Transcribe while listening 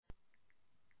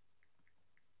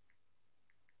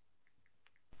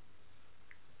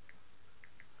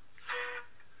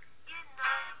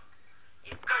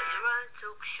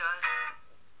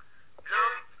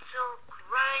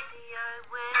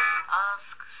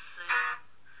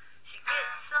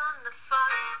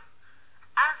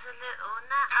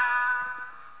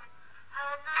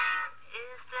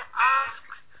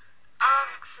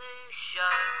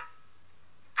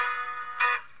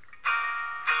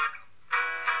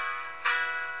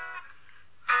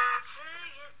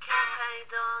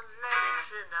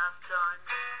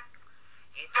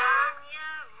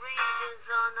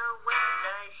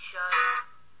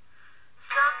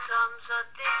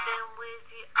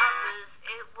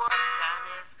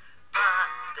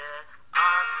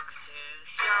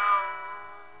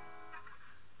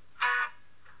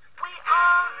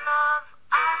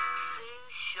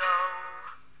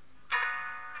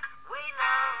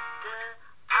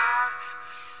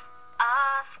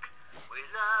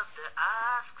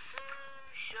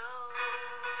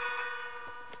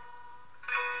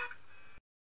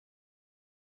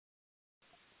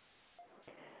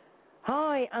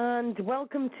and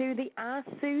welcome to the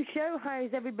Sue Show. How's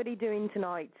everybody doing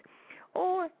tonight?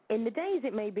 Or in the days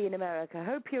it may be in America.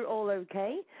 Hope you're all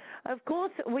okay. Of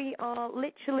course, we are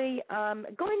literally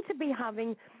going to be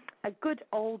having a good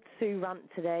old Sue rant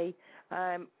today.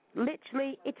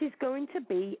 Literally, it is going to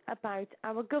be about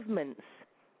our governments.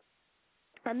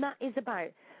 And that is about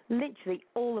literally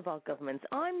all of our governments.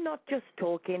 I'm not just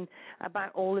talking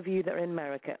about all of you that are in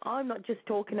America. I'm not just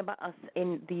talking about us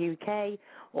in the UK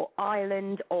or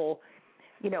Ireland or,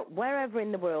 wherever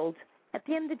in the world. At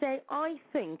the end of the day, I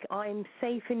think I'm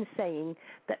safe in saying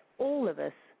that all of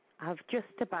us have just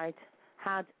about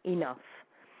had enough.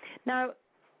 Now,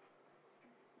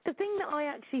 the thing that I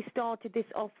actually started this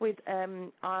off with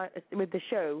the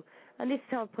show, and this is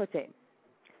how I put it.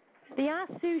 The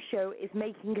Ask Sue Show is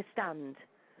making a stand.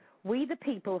 We, the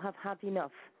people, have had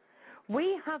enough.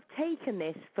 We have taken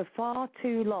this for far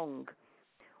too long.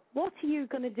 What are you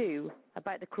going to do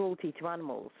about the cruelty to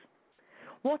animals?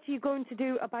 What are you going to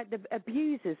do about the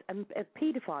abusers and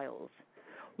paedophiles?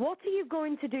 What are you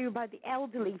going to do about the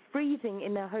elderly freezing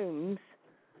in their homes?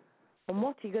 And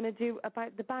what are you going to do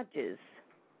about the badgers?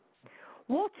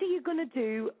 What are you going to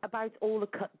do about all the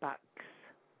cutbacks?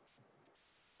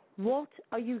 What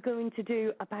are you going to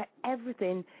do about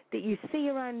everything that you see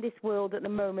around this world at the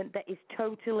moment that is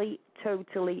totally,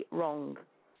 totally wrong?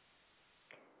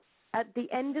 At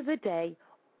the end of the day,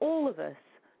 all of us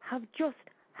have just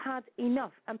had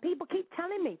enough. And people keep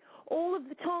telling me all of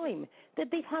the time that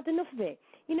they've had enough of it.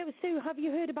 Sue, have you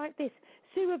heard about this?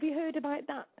 Sue, have you heard about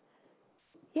that?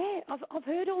 Yeah, I've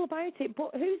heard all about it,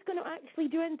 but who's going to actually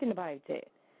do anything about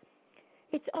it?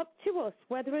 It's up to us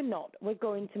whether or not we're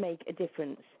going to make a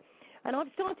difference. And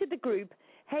I've started the group,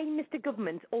 Hey Mr.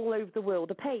 Government, all over the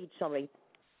world,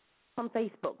 on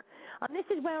Facebook. And this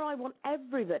is where I want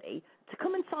everybody to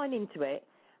come and sign into it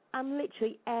and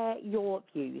literally air your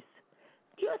views.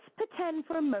 Just pretend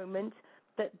for a moment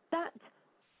that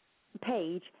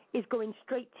page is going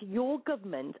straight to your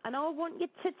government, and I want you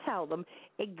to tell them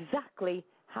exactly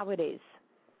how it is.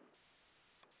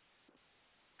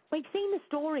 We've seen the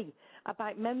story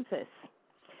about Memphis,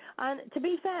 and to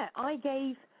be fair, I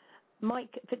gave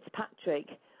Mike Fitzpatrick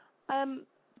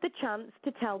the chance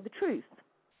to tell the truth.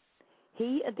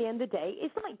 He, at the end of the day,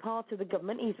 is like part of the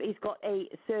government. He's got a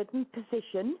certain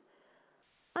position.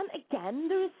 And again,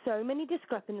 there are so many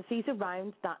discrepancies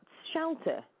around that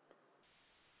shelter.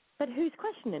 But who's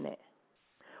questioning it?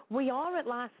 We are at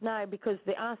last now, because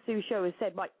the Ask Sue Show has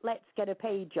said, right, let's get a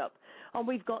page up. And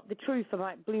we've got the Truth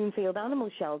About Bloomfield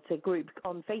Animal Shelter group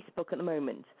on Facebook at the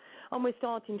moment. And we're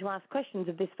starting to ask questions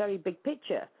of this very big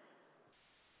picture.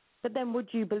 But then would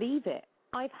you believe it?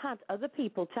 I've had other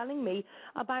people telling me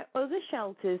about other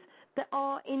shelters that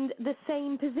are in the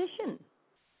same position.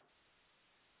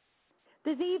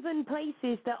 There's even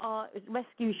places that are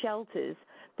rescue shelters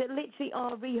that literally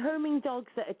are rehoming dogs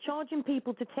that are charging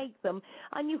people to take them,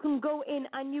 and you can go in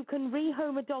and you can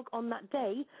rehome a dog on that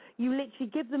day. You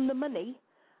literally give them the money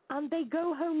and they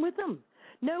go home with them.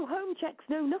 No home checks,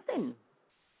 no nothing.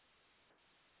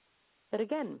 But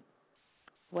again,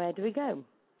 where do we go?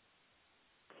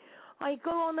 I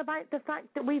go on about the fact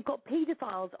that we've got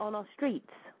paedophiles on our streets,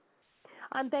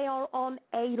 and they are on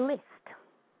a list.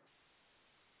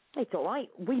 It's all right.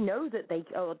 We know that they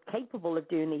are capable of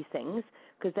doing these things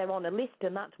because they're on a list,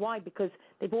 and that's why, because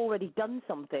they've already done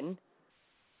something.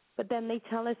 But then they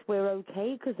tell us we're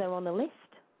okay because they're on a list.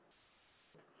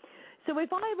 So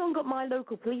if I rung up my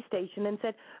local police station and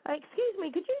said, excuse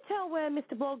me, could you tell where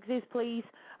Mr. Bloggs is, please,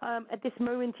 at this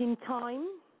moment in time?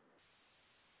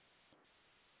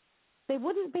 They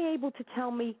wouldn't be able to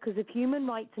tell me, because of human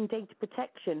rights and data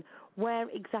protection, where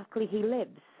exactly he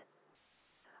lives.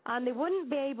 And they wouldn't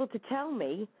be able to tell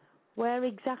me where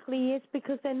exactly he is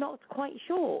because they're not quite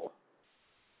sure.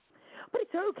 But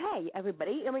it's okay,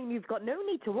 everybody. I mean, you've got no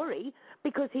need to worry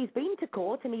because he's been to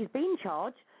court and he's been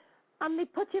charged and they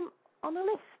put him on a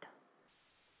list.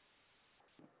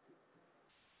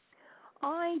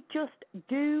 I just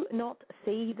do not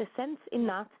see the sense in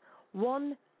that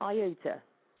one iota.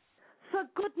 For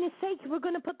goodness sake, if we're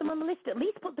going to put them on the list, at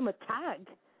least put them a tag.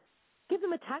 Give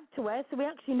them a tag to wear so we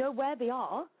actually know where they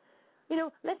are.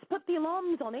 Let's put the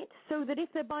alarms on it so that if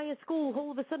they're by a school,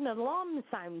 all of a sudden an alarm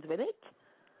sounds with it.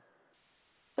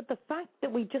 But the fact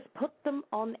that we just put them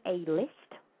on a list,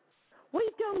 we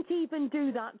don't even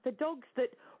do that for dogs that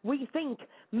we think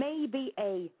may be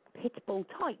a pit bull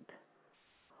type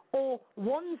or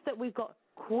ones that we've got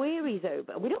queries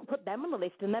over. We don't put them on the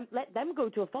list and then let them go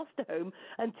to a foster home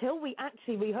until we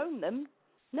actually rehome them.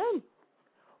 No.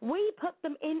 We put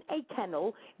them in a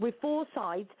kennel with 4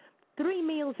 sides, 3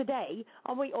 meals a day,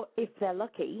 or if they're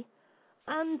lucky,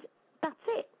 and that's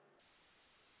it.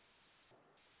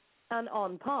 and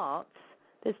on parts,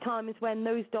 there's times when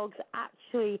those dogs are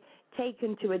actually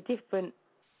taken to a different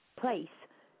place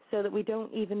so that we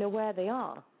don't even know where they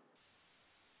are.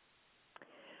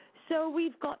 So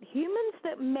we've got humans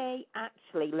that may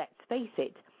actually, let's face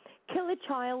it, kill a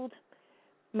child,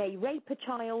 may rape a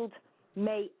child,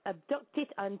 may abduct it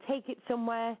and take it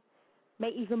somewhere, may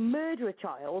even murder a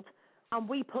child, and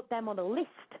we put them on a list.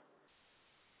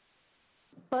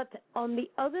 But on the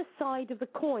other side of the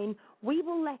coin, we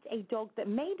will let a dog that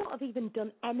may not have even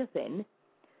done anything,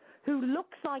 who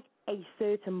looks like a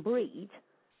certain breed,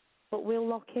 but we'll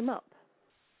lock him up.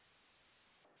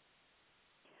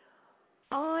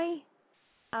 I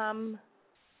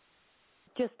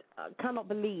just cannot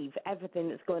believe everything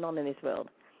that's going on in this world.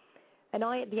 And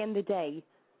I, at the end of the day,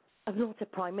 am not a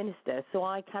prime minister, so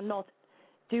I cannot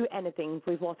do anything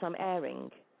with what I'm airing.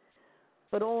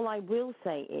 But all I will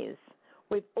say is,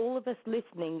 with all of us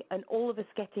listening and all of us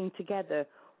getting together,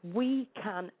 we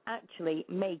can actually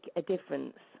make a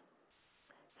difference.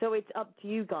 So it's up to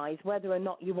you guys whether or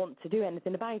not you want to do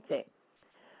anything about it.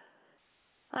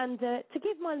 And to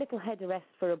give my little head a rest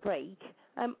for a break,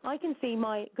 I can see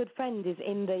my good friend is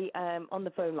in the on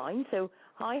the phone line. So,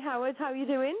 hi, Howard. How are you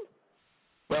doing?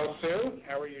 Well, Sue,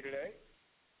 how are you today?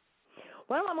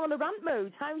 Well, I'm on a rant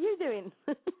mode. How are you doing?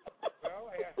 Well,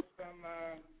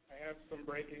 I have some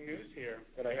breaking news here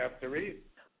that I have to read.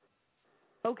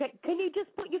 Okay. Can you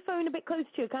just put your phone a bit closer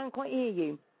to you? I can't quite hear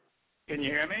you. Can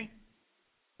you hear me?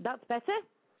 That's better.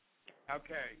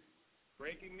 Okay.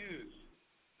 Breaking news.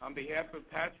 On behalf of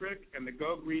Patrick and the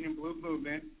Go Green and Blue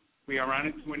movement, we are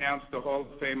honored to announce the Hall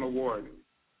of Fame award.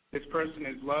 This person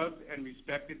is loved and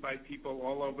respected by people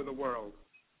all over the world.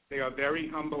 They are very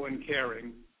humble and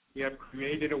caring. We have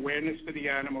created awareness for the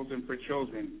animals and for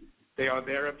children. They are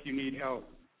there if you need help.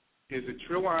 It is a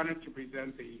true honor to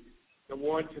present the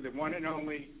award to the one and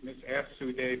only Miss S.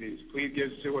 Sue Davies. Please give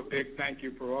Sue a big thank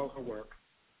you for all her work.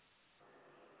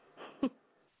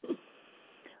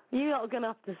 You are going to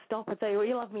have to stop. I tell you what,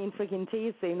 you'll have me in freaking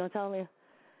tears soon, I tell you.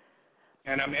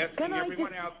 And I'm asking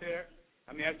everyone out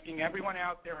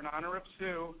there in honor of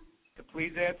Sue to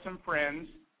please add some friends,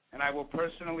 and I will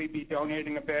personally be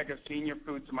donating a bag of senior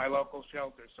food to my local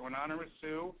shelter. So in honor of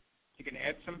Sue, you can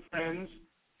add some friends,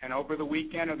 and over the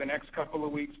weekend or the next couple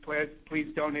of weeks, please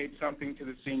donate something to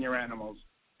the senior animals.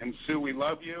 And Sue, we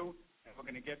love you, and we're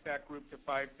going to get that group to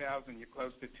 5,000. You're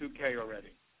close to 2K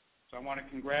already. So I want to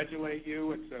congratulate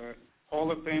you. It's a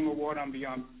Hall of Fame award on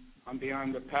beyond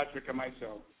Patrick and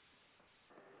myself.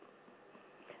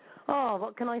 Oh,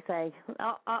 what can I say?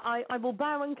 I will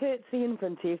bow and curtsy in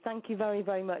front of you. Thank you very,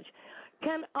 very much.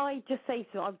 Can I just say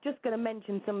something? I'm just going to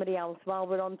mention somebody else while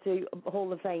we're on to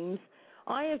Hall of Fames.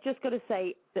 I have just got to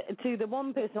say to the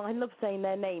one person, I love saying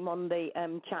their name on the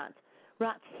chat,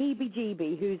 Rat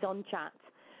Heebie-Jeebie, who's on chat.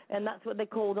 And that's what they're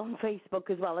called on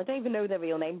Facebook as well. I don't even know their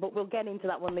real name, but we'll get into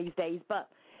that one these days. But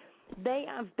they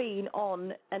have been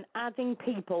on and adding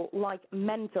people like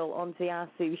mental onto the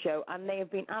Ask Sue show, and they have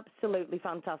been absolutely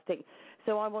fantastic.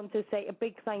 So I want to say a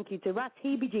big thank you to Rat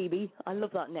Heebie-Jeebie, I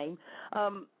love that name,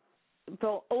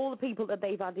 for all the people that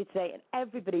they've added today, and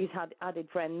everybody's had added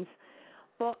friends.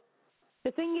 But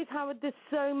the thing is, Howard, there's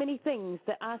so many things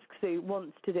that Ask Sue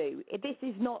wants to do. This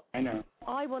is not... I know.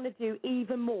 I want to do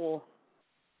even more.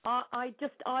 I've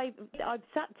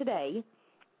sat today.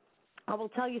 I will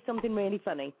tell you something really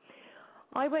funny.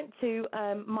 I went to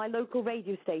my local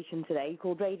radio station today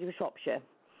called Radio Shropshire,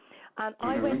 and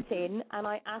I went in and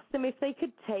I asked them if they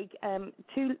could take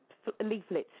 2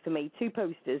 leaflets for me, 2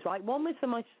 posters, right? One was for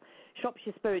my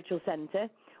Shropshire Spiritual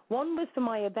Centre, one was for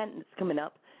my event that's coming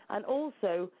up, and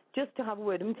also just to have a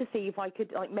word with them to see if I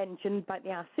could mention about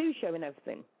the Ask Sue show and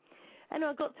everything. And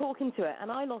I got talking to her,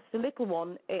 and I lost a little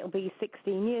one, it'll be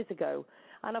 16 years ago.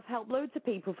 And I've helped loads of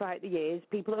people throughout the years,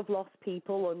 people that have lost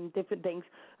people and different things,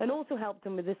 and also helped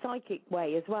them with the psychic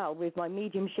way as well, with my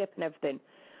mediumship and everything.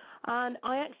 And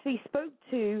I actually spoke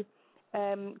to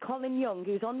Colin Young,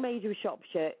 who's on Major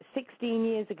Shropshire, 16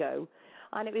 years ago,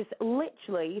 and it was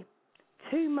literally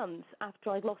 2 months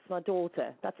after I'd lost my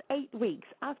daughter. That's 8 weeks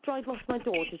after I'd lost my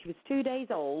daughter. She was 2 days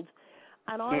old.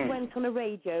 And I went on a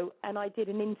radio and I did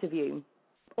an interview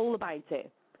all about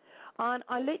it. And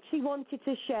I literally wanted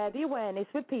to share the awareness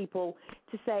with people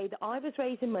to say that I was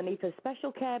raising money for a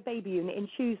special care baby unit in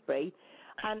Shrewsbury.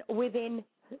 And within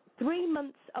 3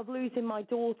 months of losing my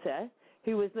daughter,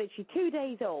 who was literally 2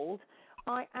 days old,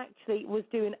 I actually was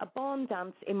doing a barn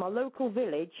dance in my local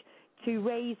village to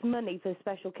raise money for a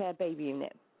special care baby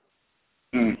unit.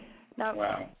 Now,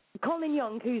 wow. Colin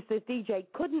Young, who's the DJ,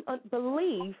 couldn't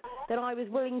believe that I was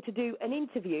willing to do an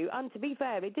interview. And to be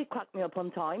fair, it did crack me up on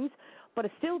times, but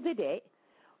I still did it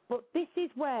But this is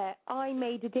where I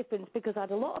made a difference, because I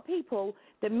had a lot of people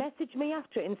that messaged me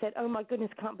after it and said, oh, my goodness,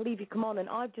 I can't believe you come on, and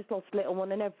I've just lost a little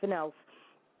one and everything else.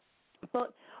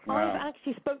 But wow. I've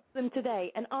actually spoke to them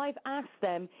today, and I've asked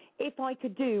them if I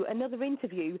could do another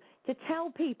interview to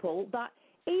tell people that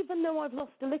even though I've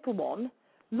lost a little one,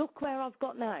 look where I've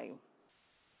got now.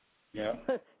 Yeah,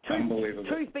 unbelievable.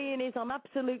 Truth being is I'm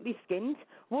absolutely skint,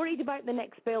 worried about the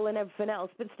next bill and everything else,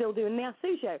 but still doing the Ask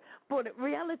Sue Show. But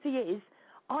reality is,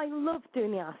 I love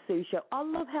doing the Ask Sue Show. I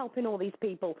love helping all these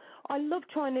people. I love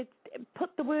trying to put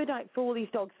the word out for all these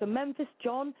dogs, for Memphis,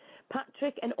 John,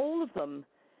 Patrick, and all of them.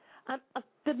 And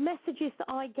the messages that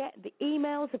I get, the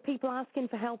emails of people asking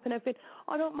for help and everything,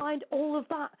 I don't mind all of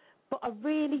that. But I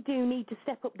really do need to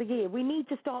step up the gear. We need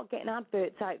to start getting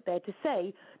adverts out there to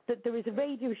say that there is a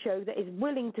radio show that is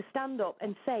willing to stand up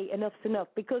and say enough's enough,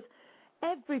 because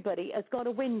everybody has got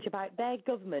to whinge about their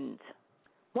government,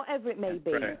 whatever it may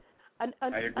be. Right. And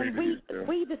I agree with you,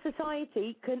 we, the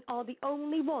society, are the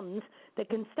only ones that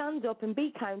can stand up and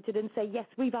be counted and say, yes,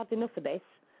 we've had enough of this.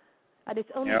 And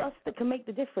it's only us that can make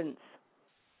the difference.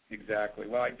 Exactly.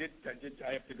 Well, I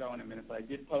have to go in a minute, but I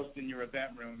did post in your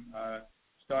event room,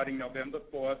 starting November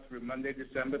 4th through Monday,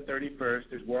 December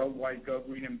 31st, is Worldwide Go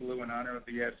Green and Blue in honor of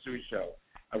the Ask Sue Show.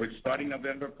 Starting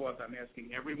November 4th, I'm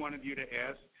asking every one of you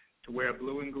to wear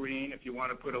blue and green. If you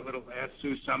want to put a little Ask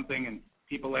Sue something and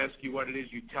people ask you what it is,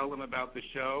 you tell them about the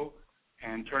show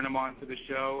and turn them on to the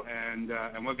show, and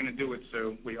we're going to do it,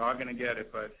 Sue. We are going to get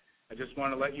it, but I just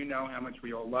want to let you know how much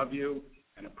we all love you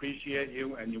and appreciate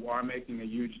you, and you are making a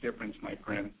huge difference, my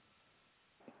friend.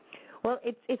 Well,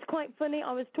 it's quite funny.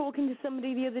 I was talking to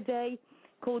somebody the other day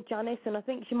called Janice, and I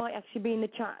think she might actually be in the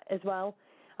chat as well,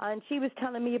 and she was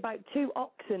telling me about 2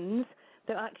 oxens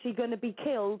that are actually going to be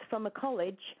killed from a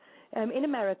college in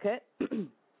America,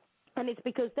 and it's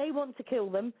because they want to kill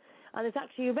them, and there's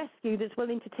actually a rescue that's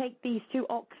willing to take these 2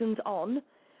 oxens on,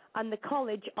 and the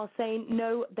college are saying,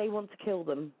 no, they want to kill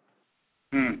them.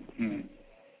 Unbelievable.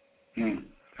 Do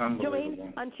you know what I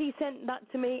mean? And she sent that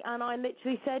to me, and I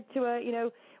literally said to her, you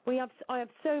know, I have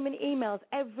so many emails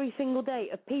every single day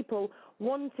of people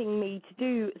wanting me to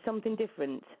do something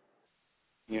different.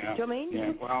 Yeah. Do you know what I mean?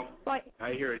 Yeah, well, right.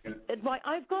 I hear you. Right,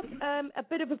 I've got a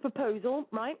bit of a proposal,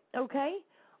 right, okay?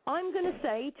 I'm going to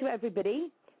say to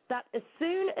everybody that as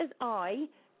soon as I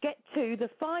get to the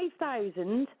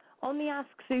 5,000 on the Ask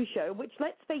Sue Show, which,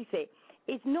 let's face it,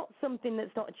 is not something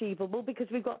that's not achievable, because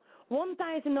we've got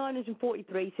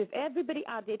 1,943, so if everybody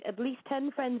added at least 10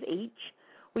 friends each,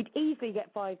 we'd easily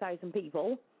get 5,000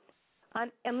 people.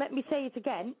 And let me say it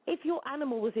again, if your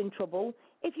animal was in trouble,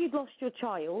 if you'd lost your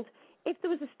child, if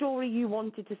there was a story you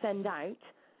wanted to send out,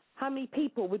 how many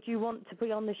people would you want to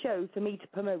be on the show for me to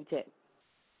promote it?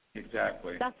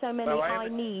 Exactly. That's how many I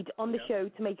need on the show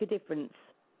to make a difference.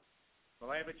 Well,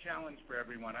 I have a challenge for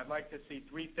everyone. I'd like to see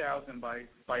 3,000 by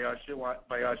our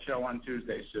show on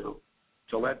Tuesday, Sue.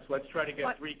 So let's try to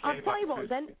get 3K. I'll tell you what,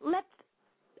 then.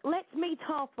 Let's meet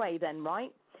halfway then,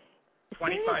 right?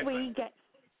 Soon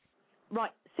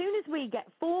as we get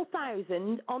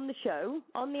 4,000 on the show,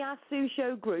 on the Ask Sue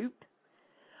Show group,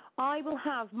 I will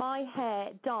have my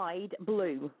hair dyed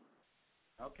blue.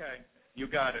 Okay, you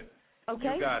got it.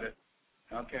 Okay. You got it.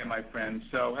 Okay, my friend.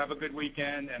 So have a good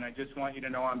weekend, and I just want you to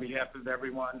know on behalf of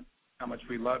everyone how much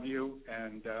we love you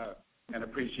and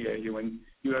appreciate you. And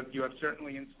you have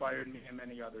certainly inspired me and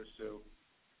many others, Sue.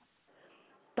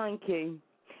 Thank you.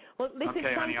 Well, listen,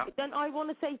 okay, honey, then I want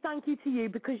to say thank you to you,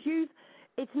 because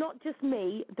it's not just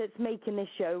me that's making this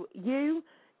show. You,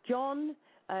 John,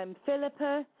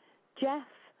 Philippa, Jeff,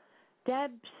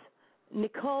 Debs,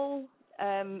 Nicole,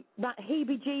 that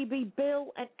heebie-jeebie,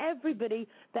 Bill, and everybody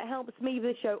that helps me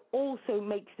with the show also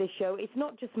makes this show. It's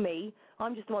not just me.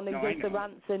 I'm just the one that does the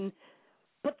rants and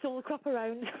puts all the crap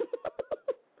around.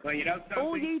 Well, you know something?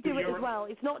 All you do it as well.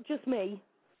 It's not just me.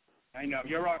 I know.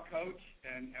 You're our coach,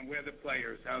 and we're the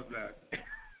players. How's that?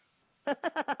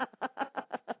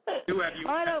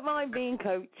 I don't mind being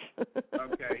coach.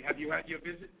 Okay. Have you had your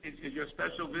visit? Is your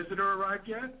special visitor arrived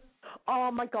yet?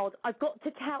 Oh, my God. I've got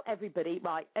to tell everybody,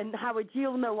 right, and Howard,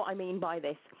 you'll know what I mean by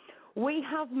this. We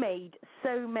have made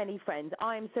so many friends.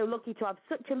 I am so lucky to have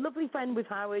such a lovely friend with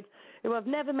Howard, who I've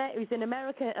never met, who's in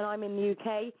America, and I'm in the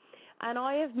UK. And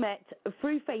I have met,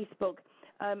 through Facebook,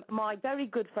 my very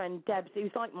good friend Debs,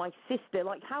 who's like my sister.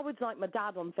 Like Howard's like my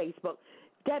dad on Facebook.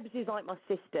 Debs is like my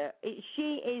sister.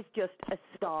 She is just a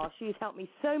star. She's helped me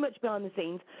so much behind the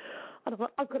scenes. And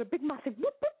I've got a big, massive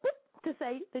whoop, whoop, whoop to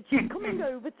say that she's coming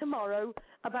over tomorrow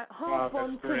about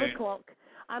 1:30, 2 o'clock.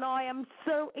 And I am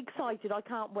so excited. I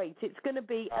can't wait. It's going to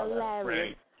be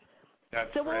hilarious.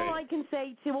 So great. all I can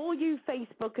say to all you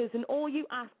Facebookers and all you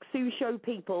Ask Sue Show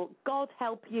people, God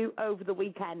help you over the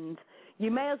weekend.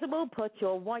 You may as well put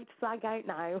your white flag out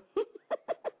now.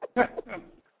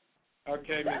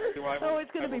 Okay, Miss Sue.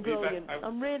 It's going to be brilliant.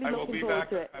 I'm really looking forward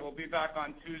to it. I will be back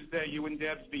on Tuesday. You and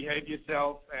Debs behave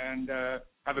yourself and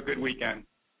have a good weekend.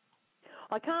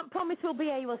 I can't promise we'll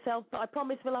behave ourselves, but I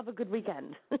promise we'll have a good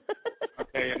weekend.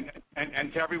 Okay,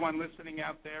 and to everyone listening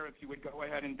out there, if you would go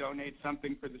ahead and donate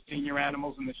something for the senior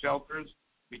animals in the shelters,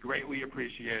 be greatly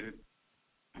appreciated.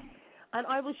 And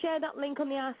I will share that link on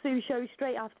the Ask Sue Show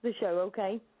straight after the show,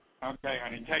 okay? Okay,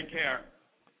 honey. Take care.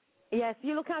 Yes,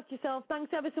 you look after yourself.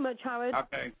 Thanks ever so much, Howard.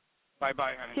 Okay.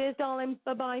 Bye-bye, honey. Cheers, darling.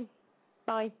 Bye-bye.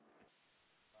 Bye.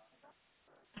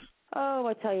 Oh,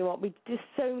 I tell you what, we just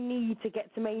so need to get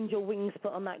some angel wings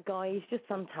put on that guy. He's just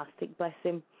fantastic, bless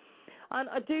him. And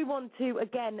I do want to,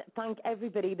 again, thank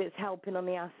everybody that's helping on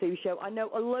the Ask Sue Show. I know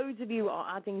loads of you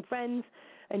are adding friends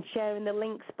and sharing the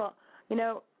links, but, you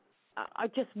know, I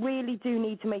just really do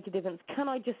need to make a difference. Can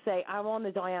I just say how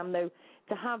honoured I am, though,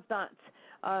 to have that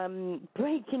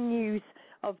breaking news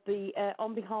of the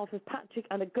on behalf of Patrick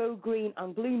and the Go Green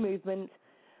and Blue movement,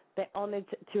 they're honoured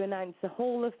to announce the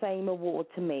Hall of Fame award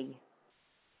to me.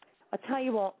 I tell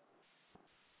you what,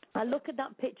 I look at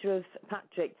that picture of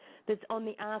Patrick that's on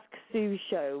the Ask Sue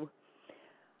Show,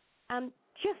 and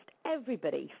just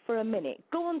everybody, for a minute,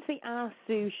 go onto the Ask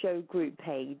Sue Show group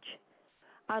page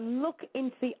and look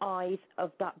into the eyes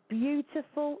of that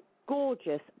beautiful,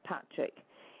 gorgeous Patrick.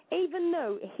 Even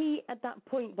though he, at that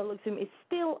point, by the looks of him, is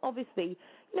still obviously,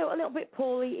 you know, a little bit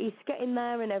poorly, he's getting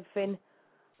there and everything,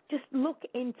 just look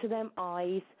into them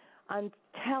eyes and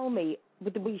tell me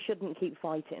that we shouldn't keep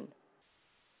fighting.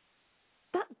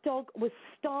 That dog was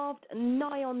starved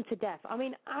nigh on to death. I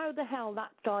mean, how the hell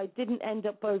that guy didn't end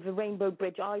up over Rainbow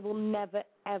Bridge, I will never,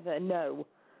 ever know.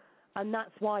 And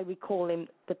that's why we call him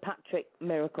the Patrick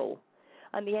Miracle.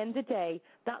 At the end of the day,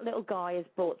 that little guy has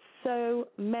brought so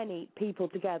many people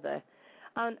together.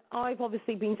 And I've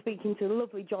obviously been speaking to the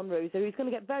lovely John Rosa, who's going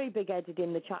to get very big-headed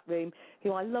in the chat room,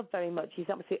 who I love very much. He's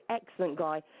absolutely excellent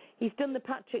guy. He's done the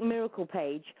Patrick Miracle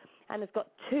page and has got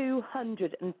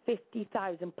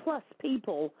 250,000 plus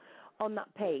people on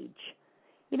that page.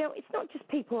 You know, it's not just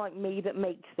people like me that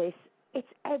makes this. It's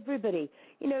everybody.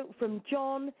 You know, from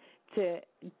John to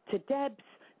Debs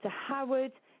to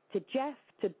Howard to Jeff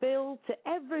to Bill, to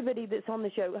everybody that's on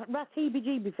the show,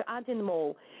 Ratibijib for adding them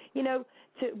all, you know,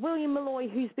 to William Malloy,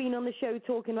 who's been on the show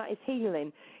talking about his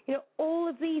healing. You know, all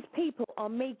of these people are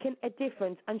making a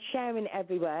difference and sharing it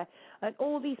everywhere, and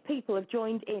all these people have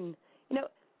joined in. You know,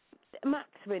 Max,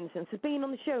 for instance, has been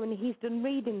on the show and he's done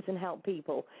readings and helped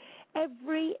people.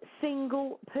 Every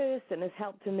single person has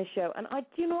helped in the show, and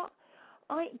you know what?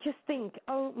 I just think,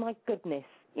 oh my goodness,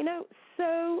 you know,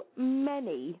 so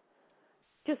many,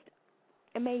 just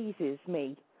amazes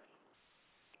me.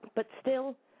 But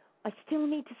still, I still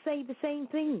need to say the same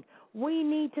thing. We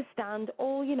need to stand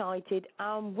all united,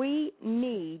 and we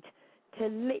need to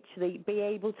literally be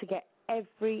able to get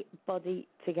everybody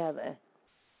together.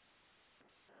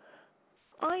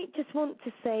 I just want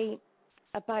to say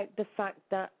about the fact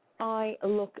that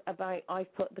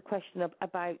I've put the question up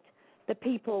about the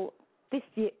people this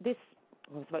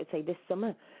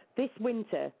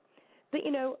winter, that,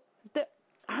 you know, that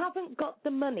haven't got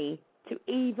the money to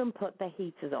even put their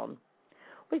heaters on.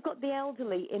 We've got the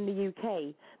elderly in the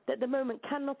UK that at the moment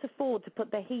cannot afford to put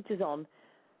their heaters on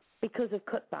because of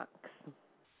cutbacks.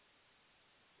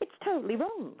 It's totally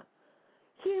wrong.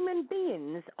 Human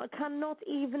beings cannot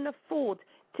even afford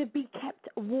to be kept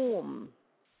warm.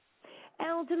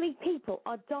 Elderly people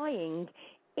are dying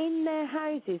in their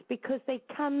houses because they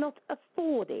cannot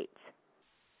afford it.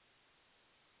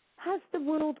 Has the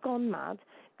world gone mad?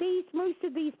 Most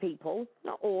of these people,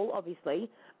 not all obviously,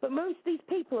 but most of these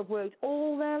people have worked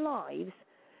all their lives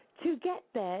to get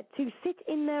there, to sit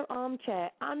in their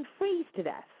armchair and freeze to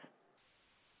death.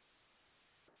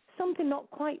 Something not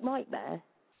quite right there.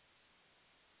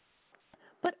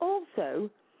 But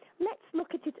also, let's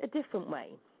look at it a different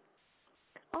way.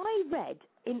 I read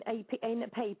in a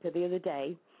paper the other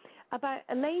day about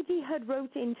a lady had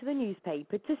wrote into the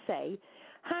newspaper to say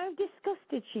how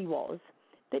disgusted she was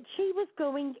that she was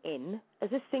going in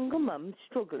as a single mum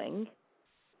struggling,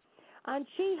 and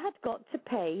she had got to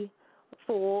pay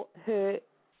for her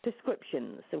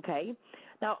prescriptions, okay?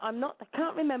 Now, I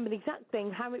can't remember the exact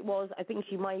thing, how it was. I think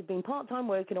she might have been part-time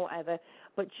working or whatever,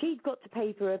 but she'd got to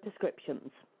pay for her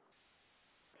prescriptions.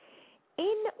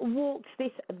 In walks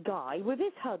this guy with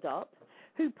his hood up,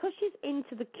 who pushes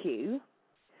into the queue,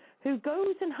 who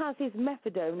goes and has his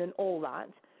methadone and all that,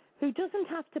 who doesn't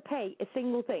have to pay a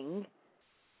single thing,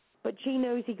 but she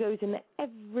knows he goes in there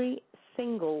every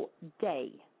single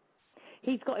day.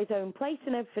 He's got his own place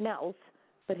and everything else,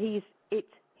 but here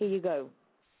you go.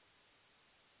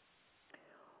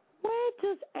 Where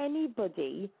does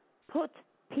anybody put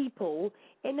people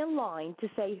in a line to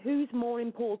say who's more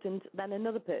important than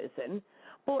another person,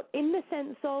 but in the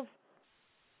sense of,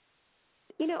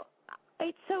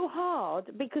 it's so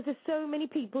hard because there's so many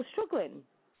people struggling.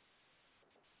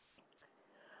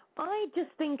 I just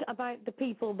think about the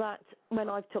people that, when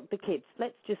I took the kids,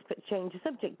 let's just change the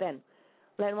subject then.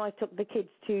 When I took the kids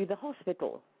to the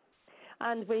hospital,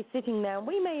 and we're sitting there, and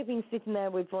we may have been sitting there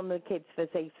with one of the kids for,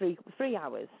 say, three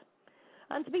hours.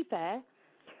 And to be fair,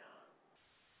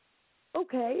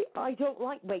 okay, I don't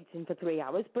like waiting for 3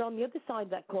 hours, but on the other side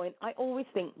of that coin, I always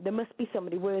think there must be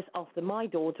somebody worse off than my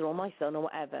daughter or my son or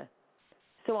whatever.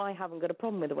 So I haven't got a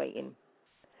problem with the waiting.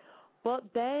 But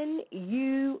then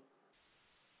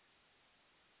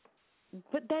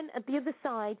at the other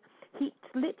side, he's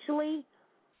literally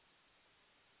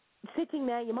sitting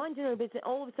there, you mind your own business,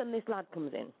 all of a sudden this lad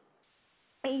comes in.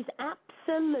 He's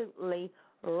absolutely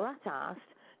rat-assed,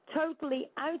 totally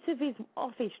out of his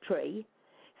office tree,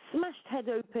 smashed head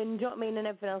open, do you know what I mean, and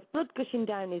everything else, blood gushing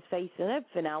down his face and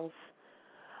everything else.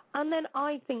 And then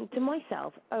I think to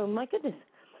myself, oh my goodness,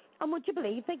 and would you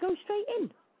believe they go straight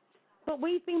in? But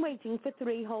we've been waiting for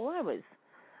 3 whole hours.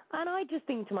 And I just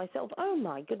think to myself, oh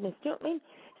my goodness, do you know what I mean?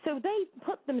 So they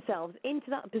put themselves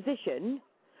into that position,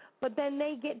 but then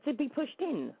they get to be pushed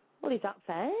in. Well, is that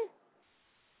fair?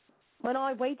 When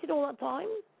I waited all that time?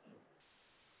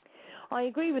 I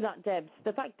agree with that, Debs.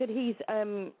 The fact that he's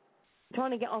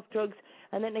trying to get off drugs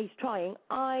and then he's trying,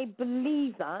 I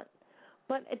believe that.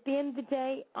 But at the end of the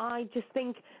day, I just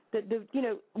think that,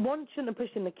 one, shouldn't have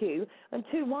pushed in the queue, and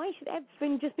 2, why should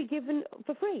everything just be given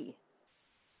for free?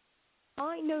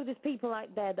 I know there's people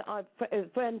out there that are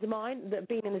friends of mine that have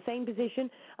been in the same position,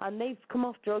 and they've come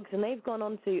off drugs and they've gone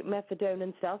on to methadone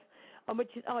and stuff,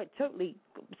 which is totally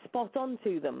spot on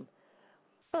to them.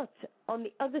 But on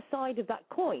the other side of that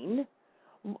coin,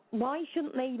 why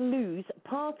shouldn't they lose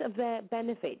part of their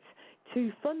benefits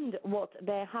to fund what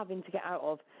they're having to get out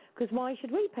of? Because why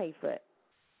should we pay for it?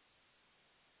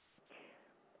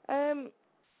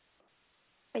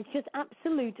 It's just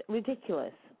absolute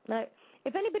ridiculous. Now,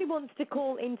 if anybody wants to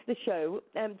call into the show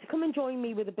to come and join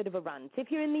me with a bit of a rant, if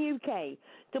you're in the UK,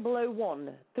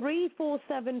 001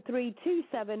 347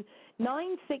 327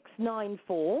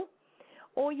 9694,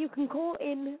 or you can call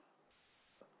in,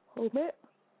 hold it,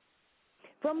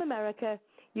 from America,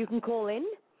 you can call in,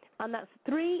 and that's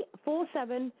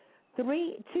 347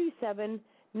 327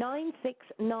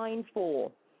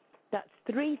 9694. That's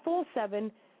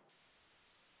 347.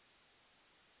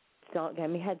 Start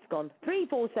again, my head's gone.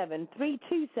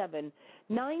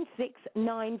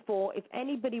 347-327-9694. If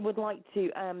anybody would like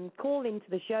to call into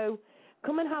the show,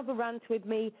 come and have a rant with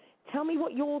me. Tell me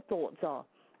what your thoughts are.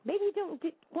 Maybe you don't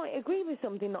quite agree with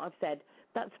something that I've said.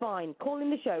 That's fine. Call in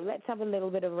the show. Let's have a little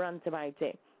bit of a rant about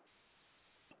it.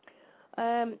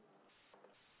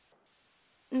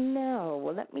 Now,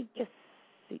 well, let me just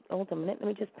see. Hold on a minute. Let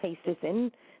me just paste this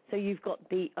in. So you've got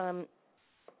the...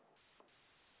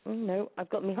 no, I've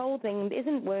got my whole thing. It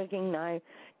isn't working now,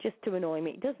 just to annoy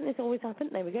me. Doesn't this always happen?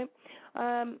 There we go.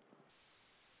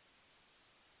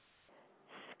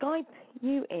 Skype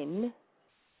you in.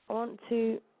 I want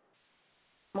to...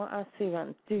 Might ask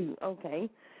Sue do. Okay.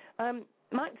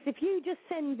 Max, if you just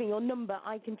send me your number,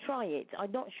 I can try it.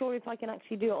 I'm not sure if I can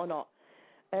actually do it or not.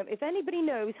 If anybody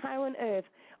knows how on earth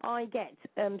I get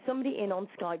somebody in on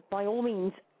Skype, by all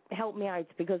means, help me out,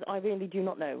 because I really do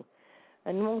not know.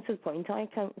 And more to the point, I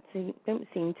don't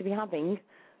seem to be having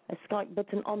a Skype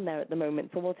button on there at the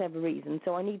moment for whatever reason,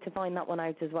 so I need to find that one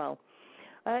out as well.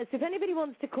 So if anybody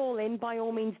wants to call in, by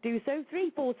all means do so,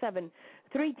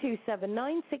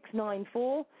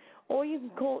 347-327-9694, or you can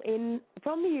call in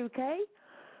from the UK.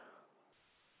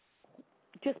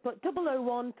 Just put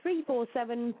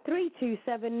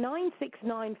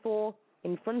 001-347-327-9694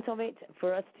 in front of it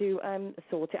for us to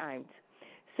sort it out.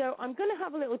 So I'm going to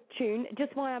have a little tune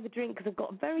just while I have a drink, because I've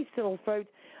got a very sore throat,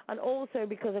 and also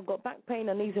because I've got back pain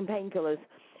and need some painkillers.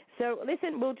 So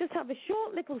listen, we'll just have a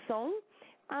short little song,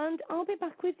 and I'll be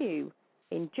back with you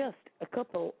in just a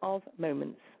couple of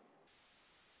moments.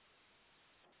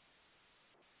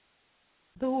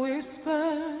 The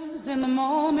whispers in the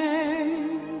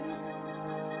morning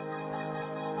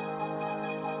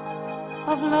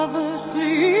of lovers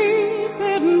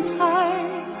sleeping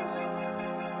tight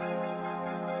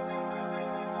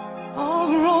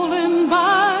are rolling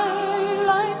by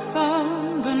like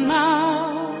thunder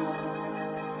now,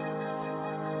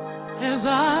 as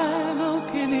I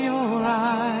look in your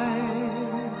eyes.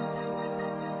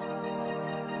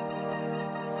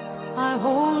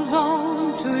 hold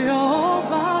on to your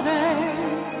body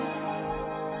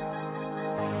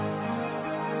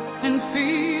and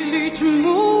feel each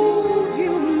move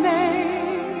you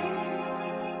make.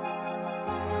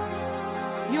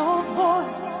 Your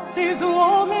voice is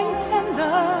warm and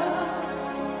tender,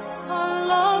 a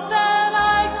love that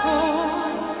I could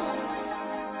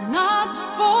not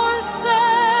forsake,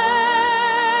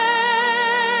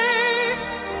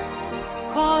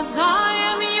 'cause I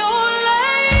am your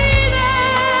lady,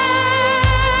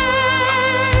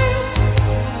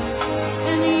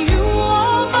 and you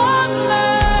are my man.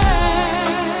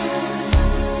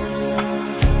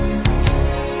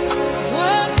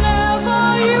 Whenever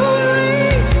you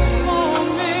reach for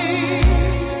me,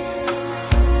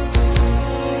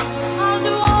 I'll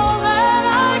do all that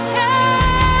I can,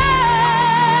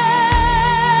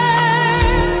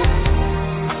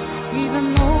 even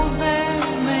though there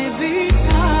may be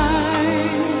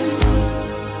times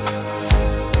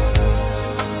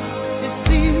it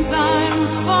seems I'm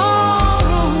far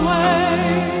away,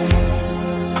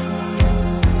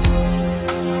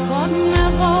 but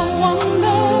never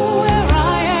wonder where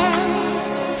I am,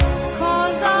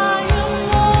 'cause I am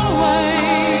always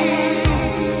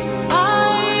by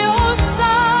your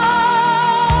side,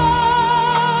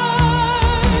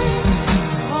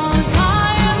 'cause I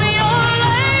am your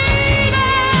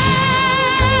lady,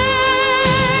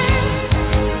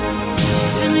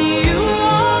 and you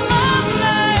are my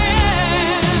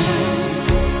man.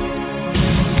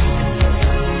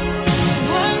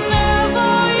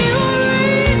 Whenever you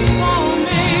reach for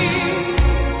me,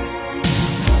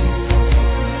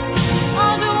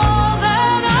 I'll do all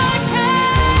that I can.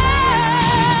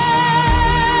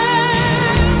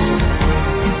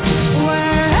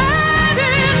 We're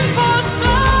heading for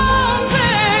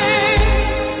something,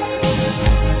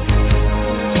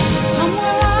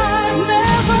 somewhere I've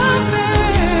never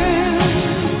been.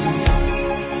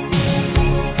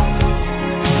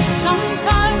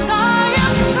 Sometimes I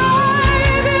am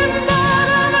frightened, but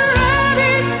I'm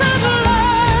ready to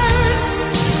learn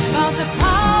about the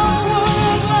power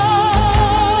of love.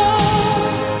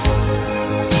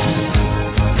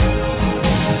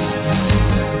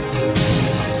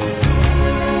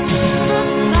 The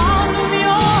sound of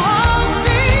your heart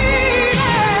beating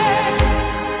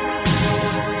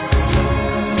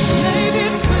made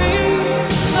it clear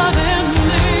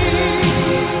suddenly.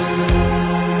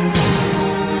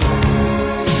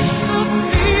 The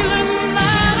feeling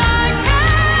that I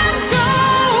can't go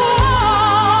on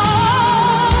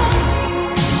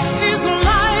is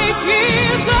like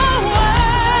years away,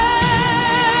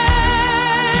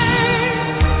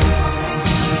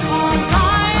 'cause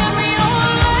I am your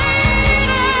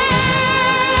lady,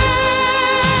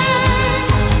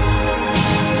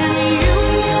 and you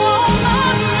are my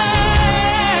man.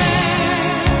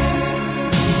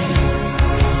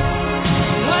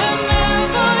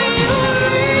 Whenever you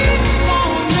reach for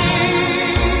me,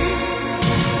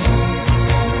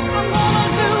 I'm gonna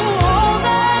do all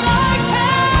that I can.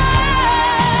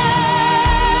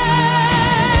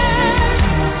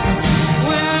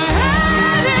 We're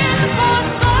heading for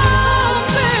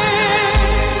something,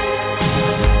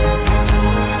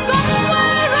 somewhere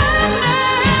I've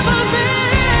never been.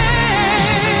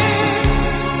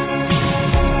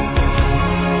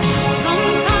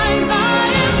 Sometimes I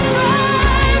am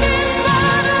frightened,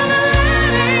 but I'm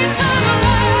ready to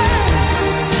learn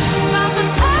about the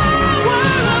power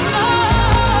of love.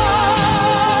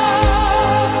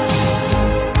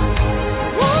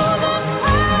 Oh, the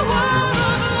power of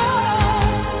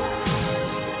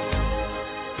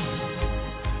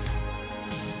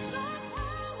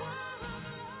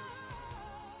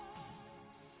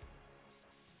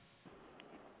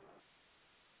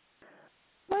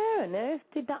Where on earth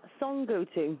did that song go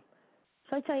to?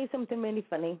 Shall I tell you something really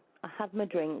funny? I had my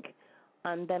drink,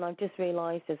 and then I just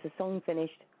realised as the song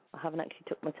finished, I haven't actually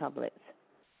took my tablets.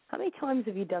 How many times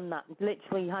have you done that?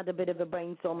 Literally had a bit of a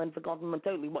brainstorm and forgotten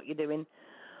totally what you're doing.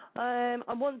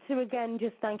 I want to again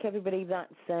just thank everybody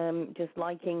that's just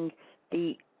liking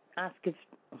the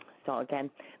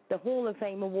the Hall of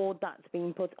Fame award that's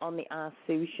been put on the Ask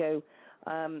Sue show.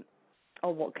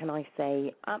 What can I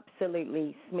say?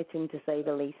 Absolutely smitten, to say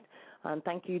the least. And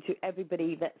thank you to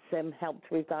everybody that's helped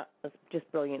with that. That's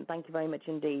just brilliant. Thank you very much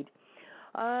indeed.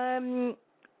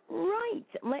 Right,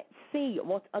 let's see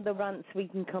what other rants we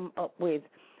can come up with.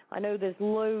 I know there's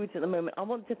loads at the moment. I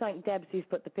want to thank Debs, who's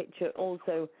put the picture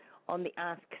also on the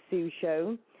Ask Sue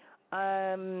show.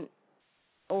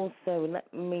 Also,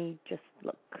 let me just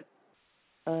look.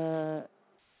 Now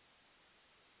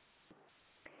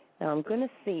I'm I'm going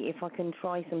to see if I can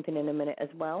try something in a minute as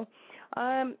well.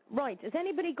 Right, has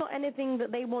anybody got anything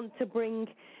that they want to bring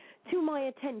to my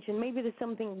attention? Maybe there's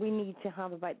something we need to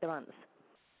have about their ants.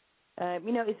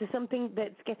 Is there something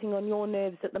that's getting on your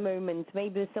nerves at the moment?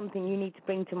 Maybe there's something you need to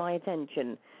bring to my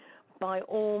attention. By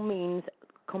all means,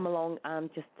 come along and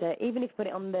just, even if you put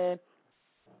it on the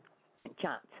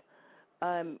chat,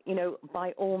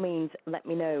 by all means, let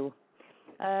me know.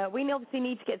 We obviously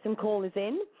need to get some callers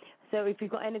in, so if you've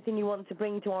got anything you want to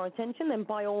bring to our attention, then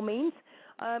by all means.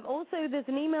 Also, there's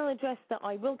an email address that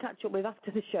I will catch up with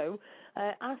after the show,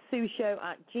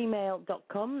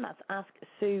 asksueshow@gmail.com. That's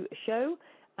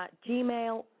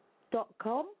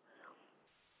asksueshow@gmail.com.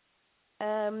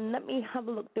 Let me have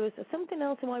a look. There was something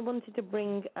else I wanted to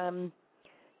bring to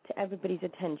everybody's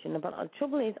attention, but the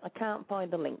trouble is I can't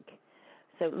find the link.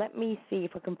 So let me see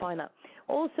if I can find that.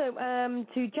 Also,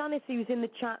 to Janice, who's in the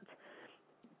chat,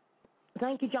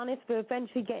 thank you, Janice, for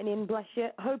eventually getting in. Bless you.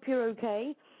 Hope you're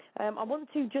okay. I want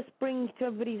to just bring to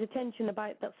everybody's attention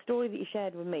about that story that you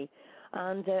shared with me.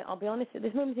 And I'll be honest, at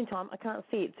this moment in time, I can't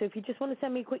see it. So if you just want to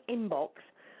send me a quick inbox,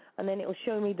 and then it will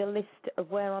show me the list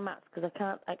of where I'm at, because I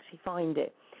can't actually find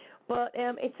it. But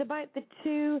it's about the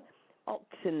two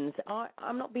Oxens.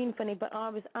 I'm not being funny, but I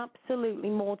was absolutely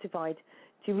mortified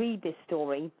to read this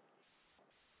story.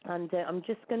 And I'm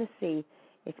just going to see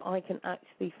if I can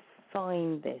actually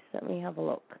find this. Let me have a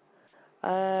look.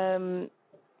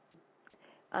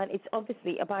 And it's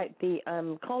obviously about the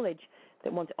college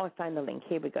that wanted... I found the link.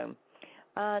 Here we go.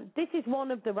 This is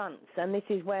one of the rants, and this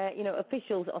is where,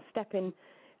 officials are stepping,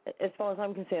 as far as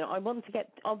I'm concerned. I want to get,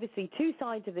 obviously, two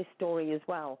sides of this story as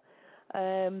well.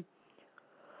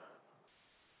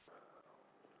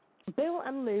 Bill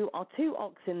and Lou are two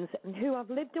Oxens who have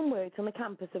lived and worked on the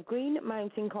campus of Green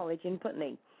Mountain College in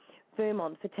Putney,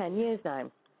 Vermont, for 10 years now.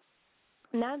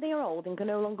 Now they are old and can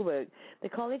no longer work. The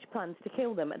college plans to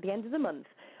kill them at the end of the month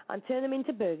and turn them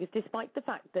into burgers, despite the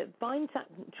fact that Vine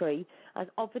Sanctuary has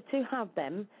offered to have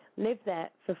them live there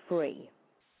for free.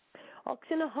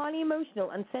 Oxen are highly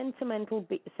emotional and sentiment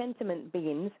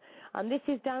beings, and this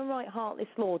is downright heartless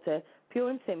slaughter, pure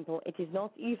and simple. It is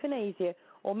not euthanasia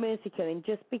or mercy killing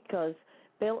just because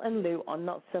Bill and Lou are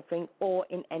not suffering or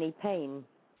in any pain.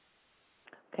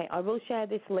 Okay, I will share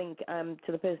this link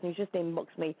to the person who's just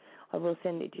inboxed me. I will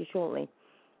send it to you shortly.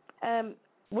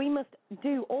 We must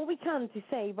do all we can to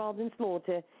save rather than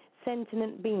slaughter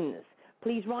sentient beings.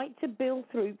 Please write to Bill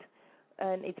Throop,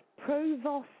 and it's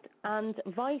Provost and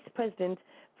Vice President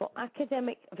for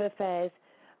Academic Affairs,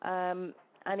 and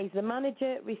he's the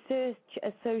Manager, Research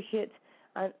Associate,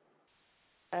 and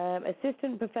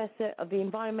Assistant Professor of the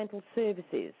Environmental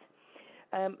Services.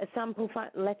 A sample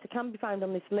letter can be found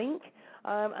on this link,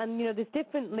 and there's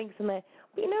different links on there.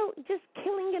 But, just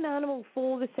killing an animal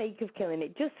for the sake of killing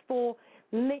it, just for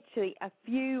literally a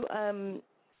few, a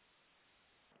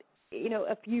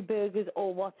few burgers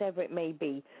or whatever it may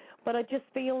be. But I just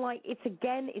feel like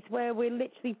it's where we're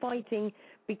literally fighting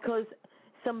because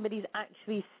somebody's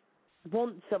actually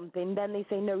wants something, then they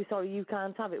say, no, sorry, you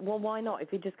can't have it. Well, why not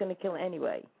if you're just going to kill it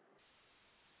anyway?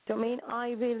 Do you know what I mean?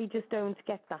 I really just don't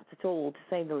get that at all, to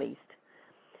say the least.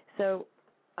 So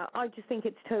I just think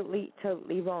it's totally,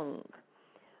 totally wrong.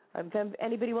 If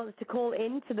anybody wants to call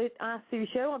in to the Ask Sue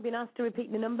Show, I've been asked to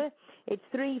repeat the number. It's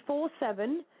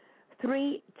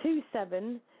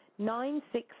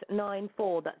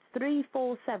 347-327-9694. That's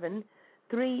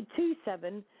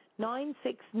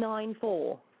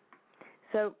 347-327-9694.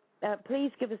 So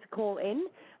please give us a call in.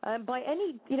 By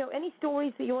any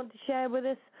stories that you want to share with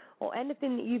us, or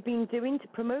anything that you've been doing to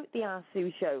promote the Ask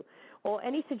Sue Show, or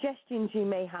any suggestions you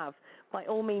may have, by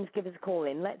all means give us a call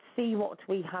in. Let's see what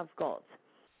we have got.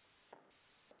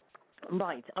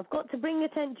 Right, I've got to bring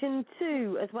attention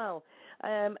to, as well,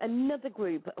 another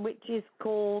group, which is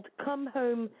called Come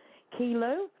Home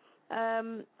Kilo. I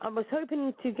was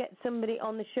hoping to get somebody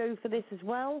on the show for this as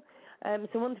well, so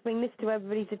I want to bring this to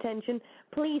everybody's attention.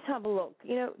 Please have a look.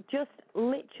 Just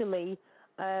literally,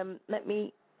 let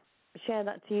me share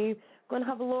that to you. Go and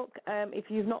have a look. If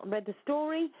you've not read the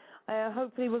story,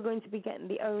 hopefully we're going to be getting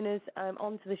the owners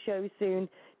onto the show soon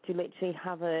to literally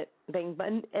have a thing.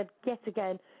 But yet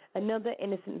again, another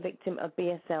innocent victim of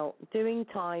BSL doing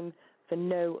time for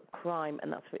no crime,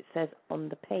 and that's what it says on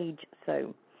the page.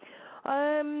 So,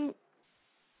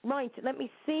 right, let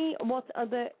me see what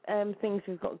other things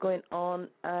we've got going on.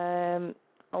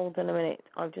 Hold on a minute.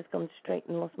 I've just gone straight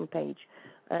and lost my page.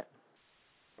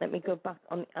 Let me go back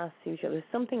on the Ask Sue Show. There's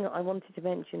something that I wanted to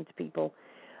mention to people,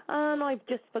 and I've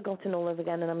just forgotten all over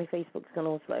again, and my Facebook's gone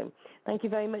all slow. Thank you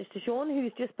very much to Sean,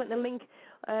 who's just put the link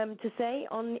to say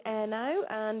on the air now,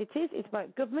 and it's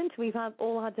about government. We've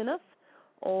all had enough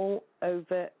all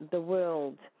over the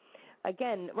world.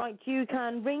 Again, right, you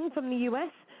can ring from the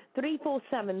US,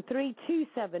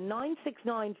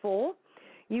 347-327-9694.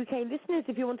 UK listeners,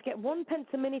 if you want to get 1 pence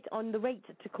a minute on the rate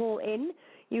to call in,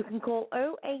 you can call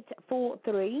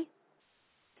 0843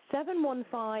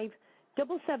 715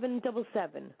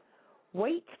 7777.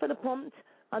 Wait for the prompt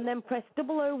and then press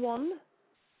 001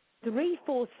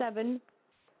 347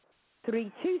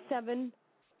 327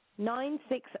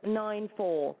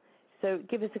 9694. So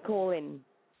give us a call in.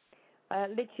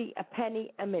 Literally a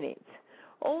penny a minute.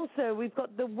 Also, we've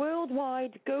got the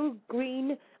worldwide Go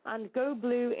Green and Go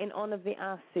Blue in honor of the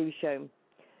Ask Sue show.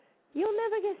 You'll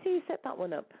never guess who set that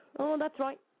one up. Oh, that's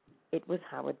right. It was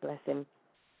Howard, bless him.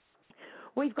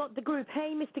 We've got the group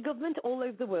Hey Mr. Government all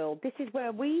over the world. This is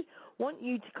where we want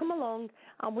you to come along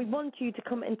and we want you to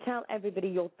come and tell everybody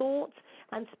your thoughts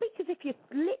and speak as if you're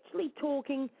literally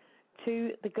talking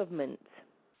to the government.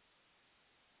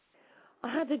 I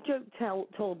had a joke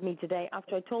told me today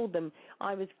after I told them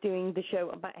I was doing the show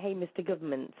about Hey Mr.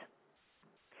 Government.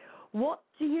 What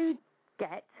do you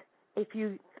get if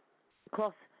you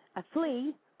cross a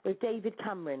flea with David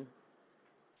Cameron?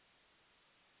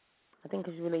 I think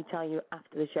I should really tell you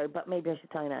after the show, but maybe I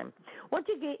should tell you now. What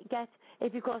do you get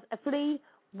if you cross a flea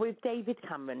with David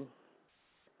Cameron?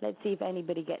 Let's see if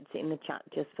anybody gets it in the chat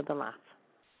just for the laugh.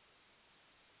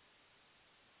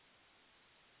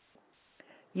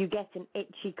 You get an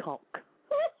itchy cock.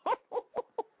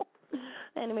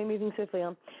 Anyway, moving swiftly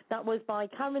on. That was by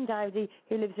Karen Dowdy,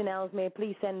 who lives in Ellesmere.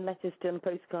 Please send letters to and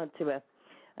postcard to her.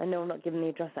 And no, I'm not giving the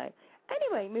address out.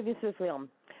 Anyway, moving swiftly on.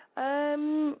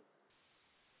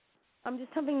 I'm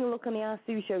just having a look on the Ask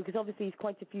Sue show because obviously there's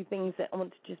quite a few things that I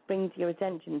want to just bring to your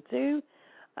attention too.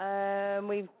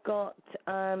 We've got,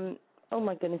 oh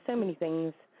my goodness, so many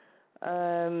things.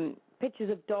 Pictures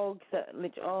of dogs that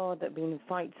have been in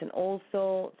fights and all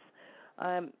sorts,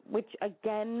 which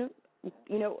again,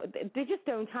 you know, they just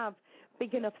don't have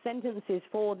big enough sentences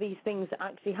for these things that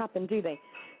actually happen, do they?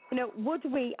 You know, would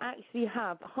we actually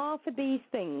have half of these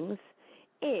things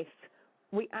if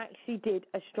we actually did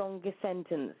a stronger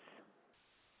sentence?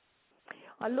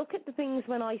 I look at the things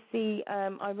when I see,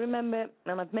 I remember,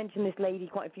 and I've mentioned this lady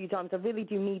quite a few times, I really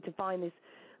do need to find this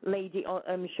lady,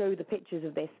 show the pictures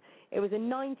of this. It was a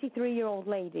 93-year-old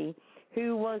lady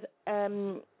who was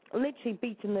literally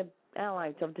beaten the hell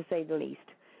out of, to say the least,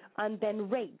 and then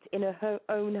raped in her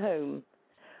own home.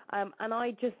 And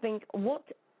I just think, what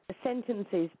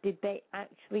sentences did they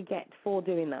actually get for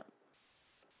doing that?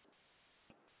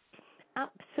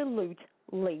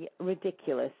 Absolutely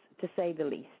ridiculous, to say the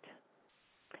least.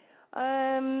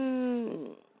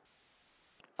 I'm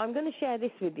going to share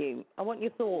this with you. I want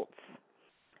your thoughts.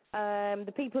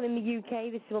 The people in the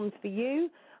UK, this one's for you.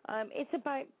 It's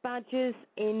about badgers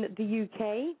in the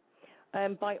UK.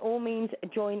 By all means,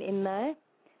 join in there.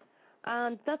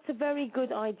 And that's a very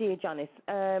good idea, Janice.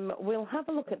 We'll have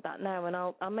a look at that now, and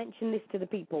I'll mention this to the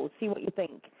people, see what you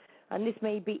think. And this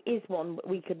maybe is one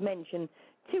we could mention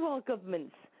to our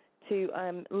governments to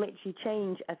literally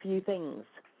change a few things.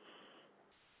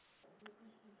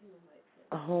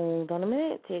 Hold on a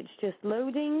minute, it's just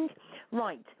loading.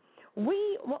 Right.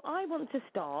 I want to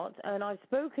start, and I've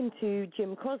spoken to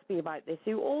Jim Crosby about this,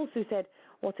 who also said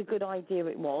what a good idea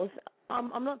it was.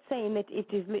 I'm not saying that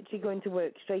it is literally going to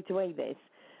work straight away, this.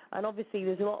 And obviously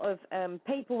there's a lot of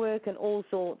paperwork and all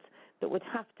sorts that would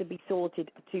have to be sorted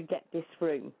to get this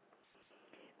through.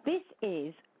 This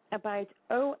is about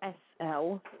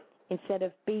OSL instead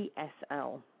of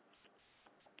BSL.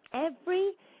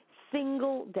 Every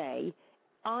single day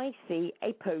I see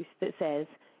a post that says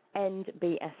end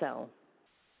BSL.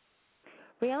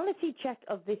 Reality check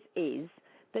of this is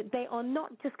that they are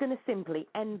not just going to simply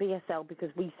end BSL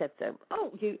because we said so.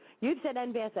 Oh, you've said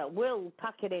end BSL. We'll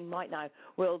pack it in right now.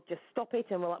 We'll just stop it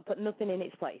and we'll put nothing in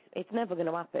its place. It's never going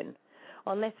to happen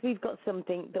unless we've got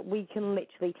something that we can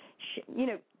literally,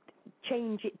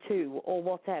 change it to or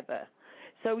whatever.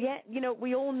 So, yeah,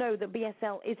 we all know that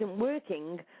BSL isn't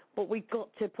working, but we've got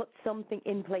to put something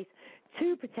in place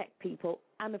to protect people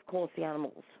and, of course, the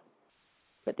animals.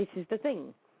 But this is the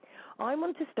thing. I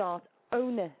want to start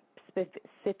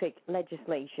owner-specific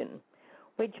legislation,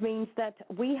 which means that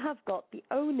we have got the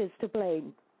owners to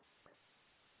blame.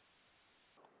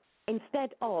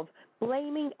 Instead of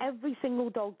blaming every single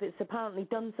dog that's apparently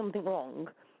done something wrong,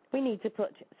 we need to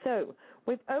put... So,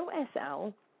 with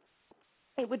OSL,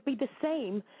 it would be the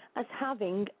same as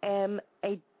having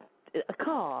a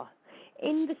car,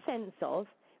 in the sense of,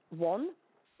 one,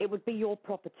 it would be your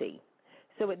property.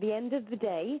 So at the end of the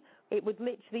day, it would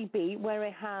literally be where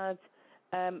it has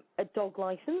a dog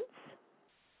license.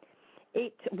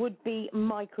 It would be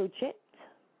microchipped.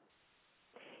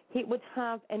 It would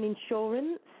have an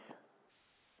insurance.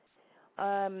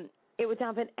 It would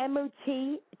have an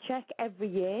MOT check every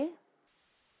year.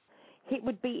 It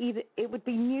would be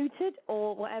neutered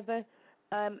or whatever,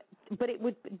 but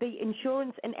the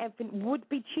insurance and everything would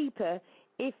be cheaper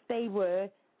if they were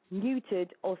neutered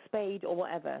or spayed or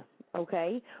whatever.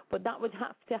 Okay, but that would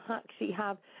have to actually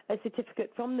have a certificate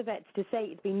from the vets to say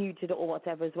it's been neutered or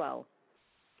whatever as well.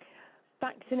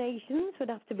 Vaccinations would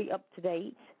have to be up to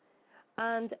date,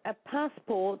 and a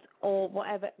passport or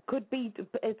whatever could be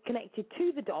connected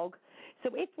to the dog. So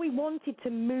if we wanted to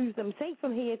move them, say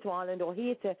from here to Ireland or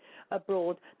here to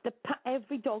abroad,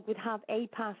 every dog would have a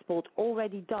passport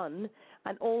already done,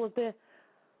 and all of the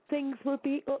things would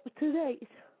be up to date.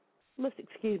 Must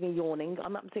excuse me yawning.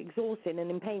 I'm absolutely exhausted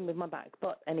and in pain with my back.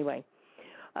 But anyway,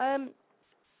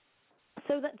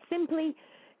 so that simply,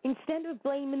 instead of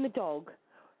blaming the dog,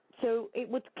 so it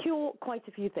would cure quite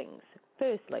a few things.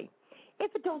 Firstly,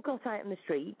 if a dog got out in the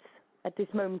streets at this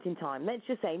moment in time, let's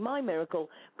just say my Miracle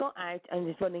got out and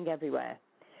is running everywhere.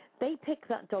 They pick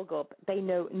that dog up. They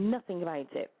know nothing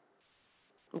about it.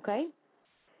 Okay?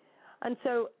 And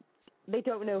so they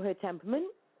don't know her temperament.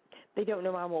 They don't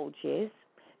know how old she is.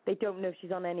 They don't know if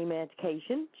she's on any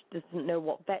medication. She doesn't know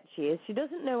what vet she is. She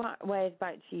doesn't know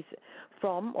whereabouts she's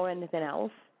from or anything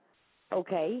else.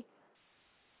 Okay?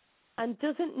 And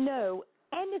doesn't know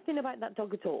anything about that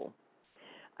dog at all.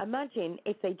 Imagine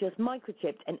if they just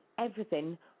microchipped and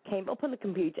everything came up on the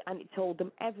computer and it told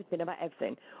them everything about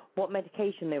everything. What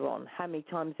medication they're on, how many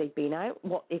times they've been out,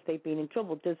 what if they've been in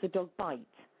trouble, does the dog bite?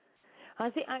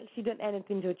 Has it actually done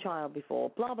anything to a child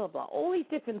before? Blah, blah, blah. All these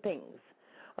different things.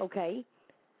 Okay?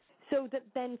 So that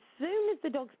then soon as the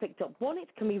dog's picked up, one, it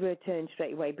can be returned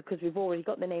straight away because we've already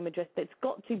got the name, address, but it's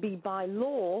got to be by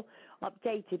law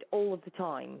updated all of the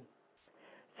time.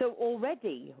 So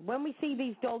already, when we see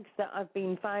these dogs that have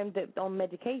been found on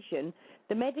medication,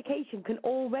 the medication can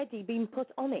already be put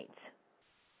on it.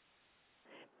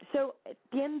 So at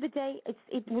the end of the day,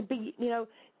 it would be,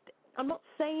 I'm not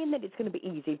saying that it's going to be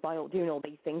easy by doing all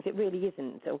these things. It really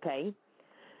isn't, okay?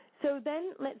 So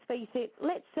then, let's face it,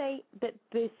 let's say that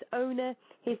this owner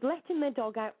is letting their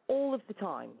dog out all of the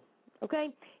time, okay?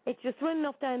 It's just running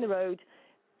off down the road.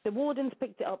 The warden's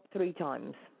picked it up 3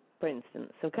 times, for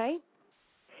instance, okay?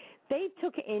 They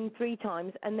took it in 3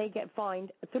 times and they get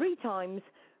fined 3 times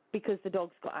because the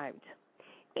dog's got out.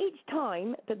 Each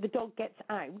time that the dog gets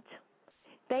out,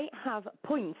 they have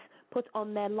points put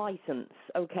on their license,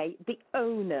 okay? The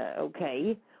owner,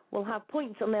 okay, will have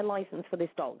points on their license for this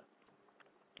dog.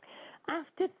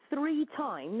 After 3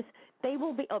 times, they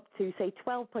will be up to, say,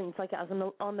 12 points like it has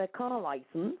on their car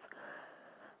license.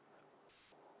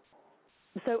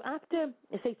 So after,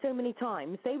 say, so many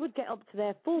times, they would get up to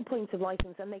their full points of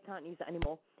license and they can't use it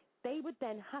anymore. They would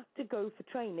then have to go for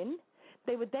training.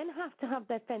 They would then have to have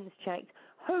their fence checked,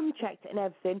 home checked and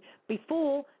everything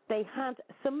before they had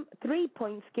some 3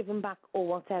 points given back or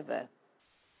whatever.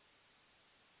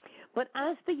 But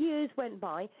as the years went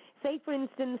by, say, for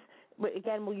instance,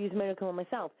 again, we'll use Miracle on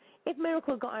myself. If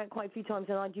Miracle got out quite a few times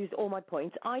and I'd used all my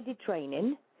points, I did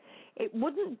training. It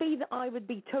wouldn't be that I would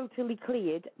be totally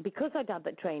cleared because I'd had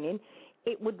that training.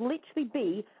 It would literally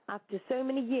be, after so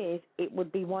many years, it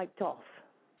would be wiped off.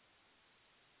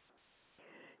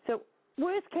 So,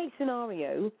 worst case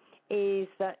scenario is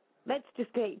that, let's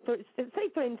just say,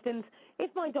 for instance,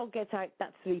 if my dog gets out,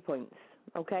 that's 3 points,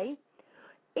 okay?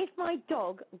 If my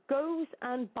dog goes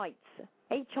and bites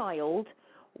a child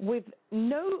with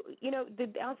no, there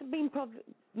hasn't been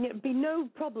no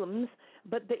problems,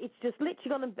 but it's just literally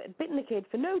gone and bitten the kid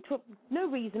for no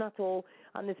reason at all,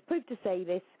 and there's proof to say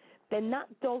this, then that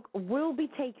dog will be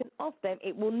taken off them.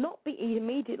 It will not be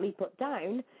immediately put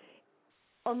down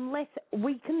unless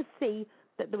we can see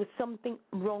that there was something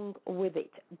wrong with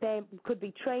it. There could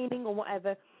be training or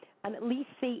whatever, and at least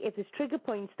see if there's trigger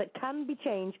points that can be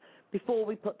changed before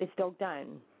we put this dog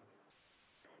down.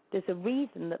 There's a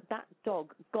reason that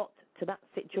dog got to that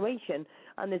situation,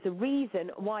 and there's a reason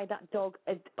why that dog,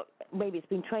 maybe it's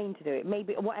been trained to do it,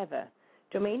 maybe whatever.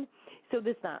 Do you know what I mean? So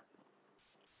there's that.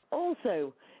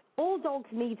 Also, all dogs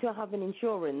need to have an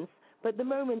insurance, but at the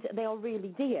moment they are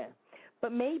really dear.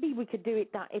 But maybe we could do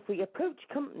it that if we approach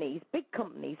companies, big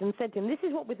companies, and said to them, this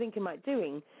is what we're thinking about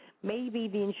doing, maybe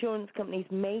the insurance companies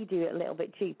may do it a little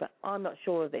bit cheaper. I'm not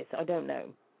sure of this. I don't know.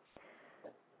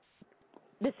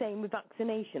 The same with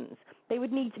vaccinations. They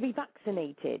would need to be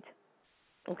vaccinated.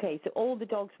 Okay, so all the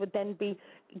dogs would then be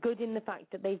good in the fact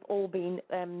that they've all been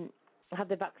had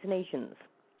their vaccinations.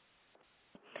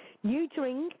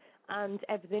 Neutering and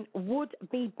everything would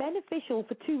be beneficial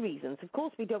for 2 reasons. Of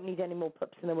course, we don't need any more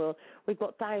pups in the world. We've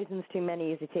got thousands too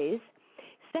many as it is.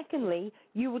 Secondly,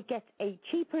 you would get a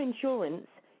cheaper insurance,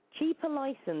 cheaper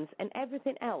license, and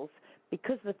everything else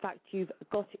because of the fact you've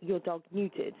got your dog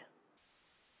neutered.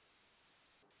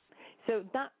 So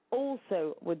that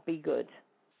also would be good.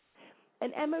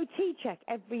 An MOT check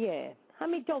every year. How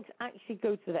many dogs actually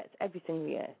go to the vets every single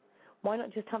year? Why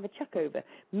not just have a check over?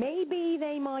 Maybe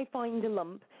they might find a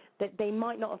lump that they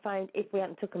might not have found if we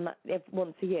hadn't took them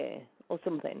once a year or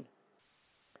something.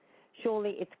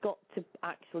 Surely it's got to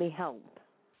actually help.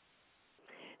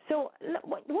 So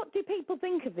what do people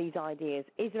think of these ideas?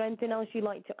 Is there anything else you'd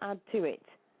like to add to it?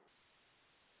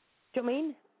 Do you know what I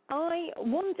mean? I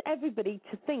want everybody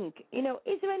to think,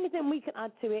 is there anything we can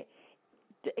add to it?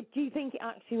 Do you think it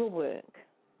actually will work?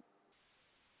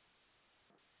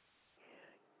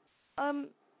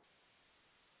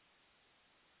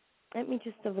 Let me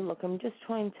just have a look. I'm just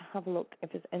trying to have a look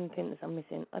if there's anything that I'm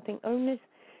missing. I think owners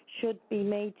should be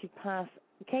made to pass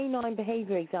canine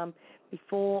behaviour exam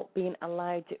before being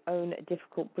allowed to own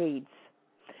difficult breeds.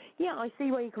 Yeah, I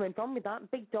see where you're coming from with that.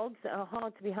 Big dogs that are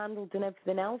hard to be handled and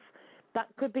everything else. That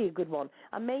could be a good one.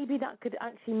 And maybe that could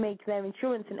actually make their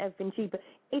insurance and everything cheaper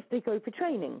if they go for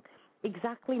training.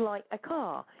 Exactly like a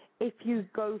car. If you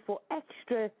go for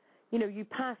extra, you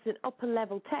pass an upper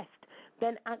level test,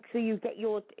 then actually you get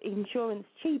your insurance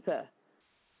cheaper.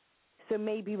 So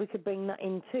maybe we could bring that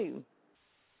in too.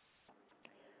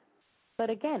 But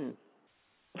again,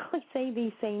 I say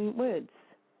these same words.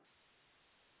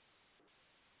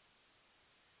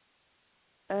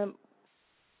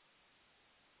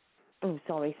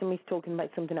 Sorry, somebody's talking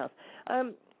about something else.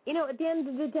 At the end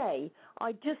of the day,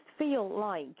 I just feel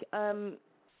like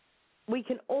we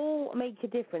can all make a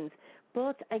difference.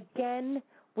 But again,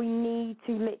 we need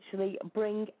to literally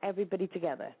bring everybody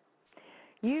together.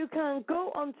 You can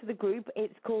go onto the group.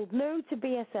 It's called No to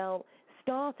BSL,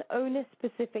 Start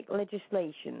Owner-Specific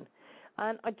Legislation.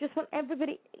 And I just want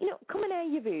everybody, come and air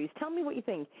your views. Tell me what you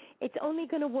think. It's only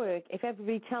going to work if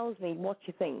everybody tells me what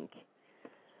you think.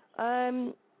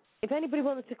 If anybody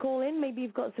wants to call in, maybe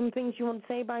you've got some things you want to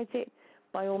say about it,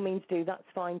 by all means do. That's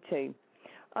fine too.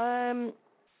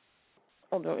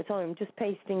 Sorry, I'm just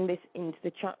pasting this into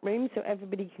the chat room so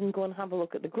everybody can go and have a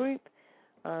look at the group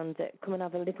and come and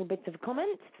have a little bit of a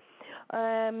comment.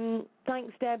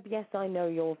 Thanks, Deb. Yes, I know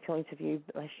your point of view.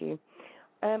 Bless you.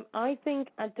 I think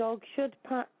a dog should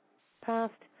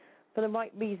passed for the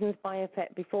right reasons by a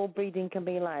vet before breeding can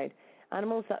be allowed.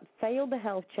 Animals that fail the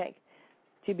health check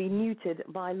to be neutered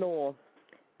by law.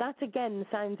 That, again,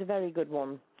 sounds a very good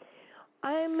one. Do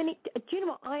you know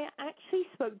what? I actually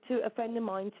spoke to a friend of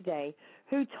mine today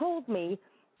who told me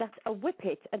that a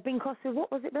whippet had been crossed with,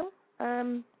 what was it, Bill?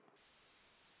 I'm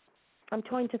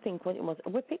trying to think what it was. A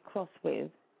whippet crossed with,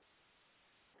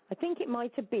 I think it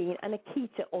might have been an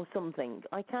Akita or something.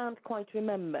 I can't quite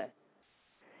remember.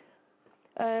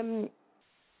 I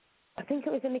think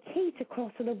it was an Akita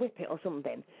cross with a whippet or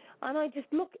something. And I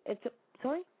just look at,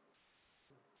 sorry?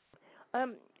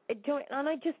 And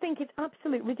I just think it's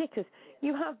absolutely ridiculous.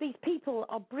 You have these people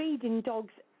are breeding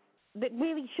dogs that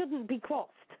really shouldn't be crossed,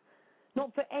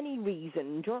 not for any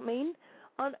reason. Do you know what I mean?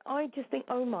 And I just think,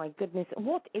 oh my goodness,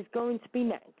 what is going to be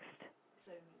next?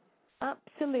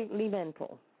 Absolutely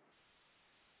mental.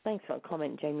 Thanks for that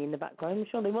comment, Jamie, in the background. I'm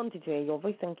sure they wanted to hear your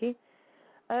voice. Thank you.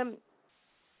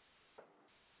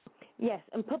 Yes,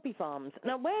 and puppy farms.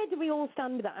 Now, where do we all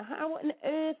stand with that? How on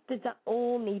earth does that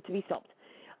all need to be stopped?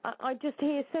 I just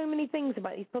hear so many things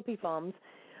about these puppy farms,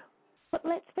 but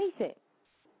let's face it,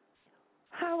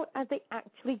 how are they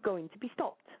actually going to be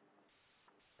stopped?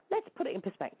 Let's put it in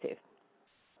perspective.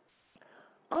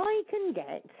 I can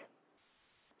get,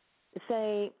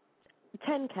 say,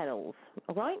 10 kennels,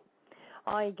 all right?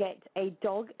 I get a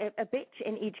dog, a bitch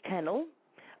in each kennel,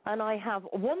 and I have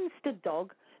one stud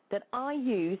dog that I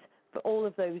use for all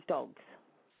of those dogs.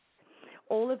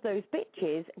 All of those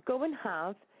bitches go and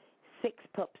have 6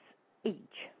 pups each,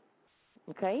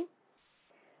 okay?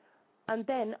 And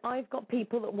then I've got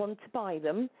people that want to buy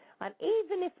them, and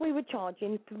even if we were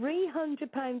charging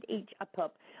 £300 each a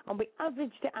pup, and we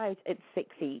averaged it out at 6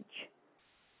 each,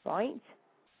 right?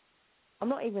 I'm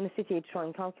not even going to sit here to try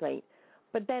and calculate.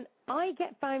 But then I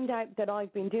get found out that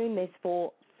I've been doing this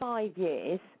for 5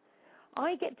 years.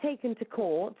 I get taken to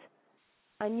court,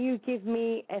 and you give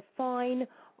me a fine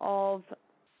of,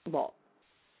 what?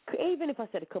 Even if I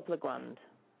said a couple of grand.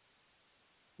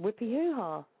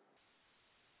 Whippy-hoo-ha.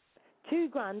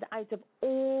 $2,000 out of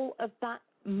all of that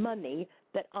money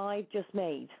that I've just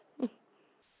made. Is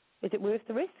it worth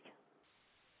the risk?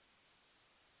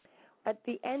 At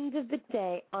the end of the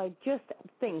day, I just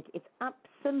think it's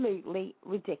absolutely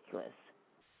ridiculous.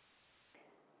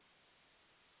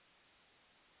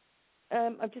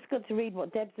 I've just got to read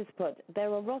what Debs has put.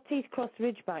 There are Rotties Cross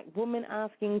Ridgeback, woman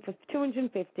asking for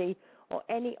 250 or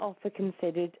any offer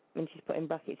considered, and she's put in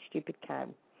brackets, stupid cow.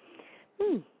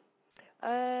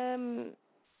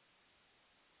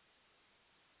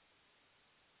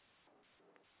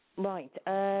 Right.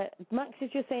 Max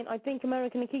is just saying, I think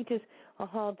American Akitas are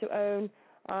hard to own.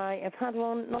 I have had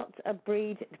one, not a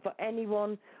breed for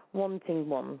anyone wanting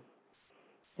one.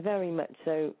 Very much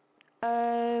so.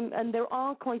 And there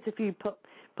are quite a few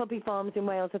puppy farms in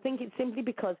Wales. I think it's simply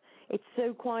because it's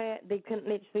so quiet. They can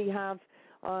literally have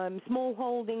small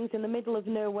holdings in the middle of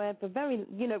nowhere for very,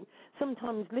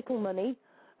 sometimes little money.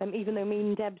 Even though me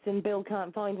and Debs and Bill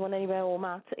can't find one anywhere, or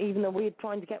Matt, even though we're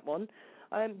trying to get one.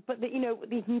 But they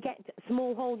can get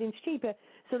small holdings cheaper,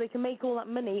 so they can make all that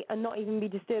money and not even be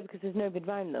disturbed because there's nobody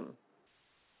around them.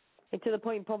 And to the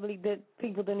point probably that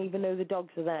people don't even know the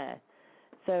dogs are there.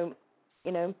 So,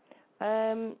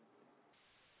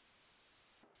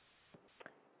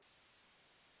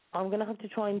 I'm going to have to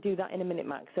try and do that in a minute,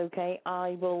 Max, okay?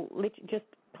 I will just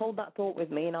hold that thought with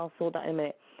me, and I'll sort that in a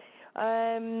minute.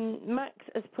 Max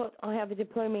has put, I have a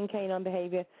diploma in canine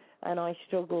behaviour, and I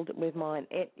struggled with mine.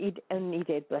 He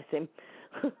did, bless him.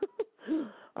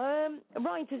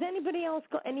 Right, has anybody else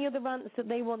got any other rants that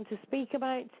they want to speak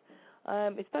about?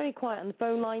 It's very quiet on the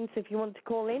phone line, so if you want to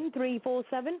call in,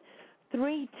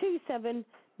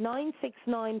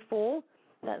 347-327-9694.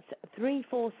 That's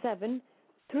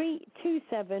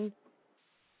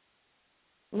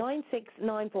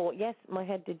 347-327-9694. Yes, my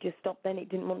head did just stop then. It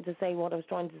didn't want to say what I was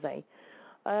trying to say.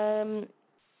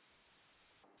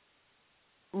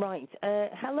 Right.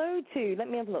 Hello to, let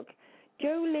me have a look,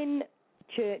 Jolyn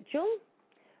Churchill.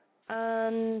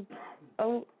 And,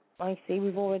 I see,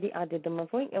 we've already added them,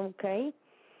 have we? Okay.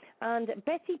 And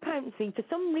Betty Pouncey, for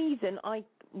some reason,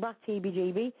 rat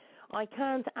EBGB, I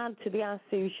can't add to the Ask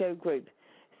Sue Show group.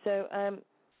 So,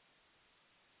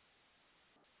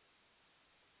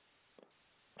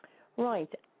 right,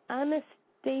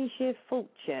 Anastasia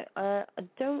Fulcher, I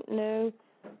don't know,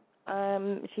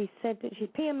 she said that she's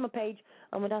PM'd my page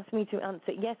and would ask me to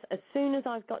answer. Yes, as soon as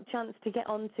I've got a chance to get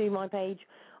onto my page,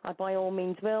 I by all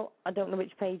means will. I don't know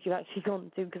which page you've actually gone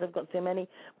to because I've got so many,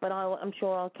 but I'm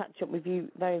sure I'll catch up with you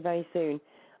very, very soon.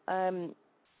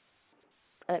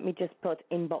 Let me just put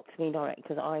inbox me direct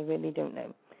because I really don't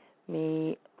know.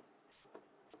 Me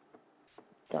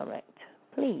direct,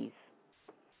 please.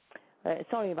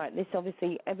 Sorry about this.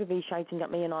 Obviously, everybody's shouting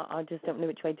at me and I just don't know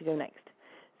which way to go next.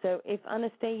 So if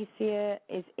Anastasia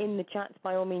is in the chat,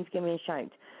 by all means, give me a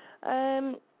shout.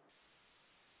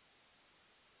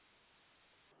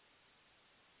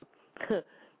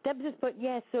 Debs has put,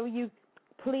 yes, so you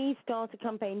please start a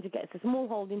campaign to get a small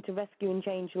holding to rescue and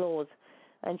change laws.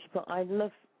 And she put, I'd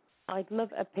love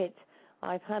a pit.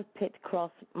 I've had Pit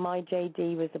Cross. My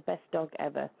JD was the best dog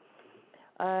ever.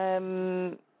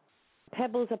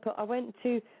 Pebbles, I went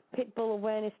to Pitbull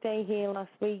Awareness Day here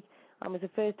last week. It was the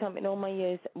first time in all my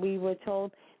years we were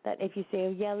told that if you see a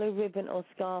yellow ribbon or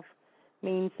scarf,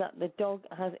 means that the dog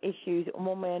has issues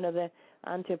one way or another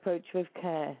and to approach with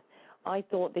care. I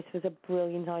thought this was a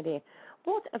brilliant idea.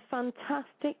 What a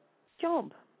fantastic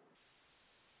job.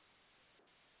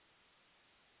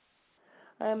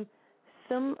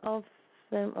 Some of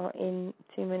them are in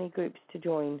too many groups to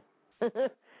join.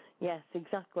 Yes,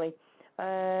 exactly.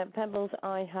 Pebbles,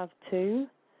 I have two.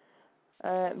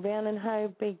 Rhiannon, how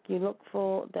big you look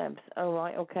for? Debs. Oh,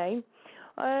 right, okay.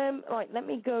 Right, let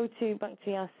me go back to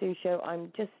the Ask Sue Show.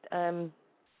 I'm just,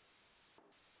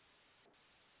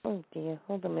 oh dear,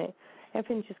 hold on a minute.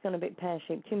 Everything's just gone a bit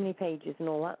pear-shaped, too many pages and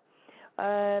all that.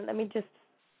 Let me just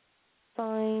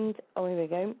find, oh, here we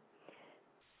go.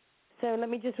 So let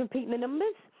me just repeat the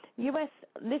numbers. US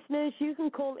listeners, you can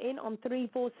call in on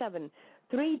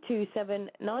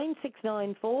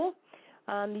 347-327-9694.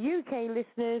 And the UK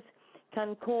listeners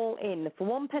can call in for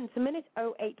 1 pence a minute,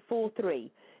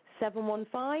 0843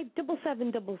 715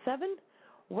 7777.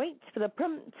 Wait for the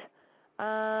prompt,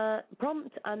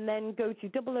 and then go to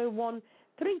 001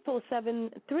 347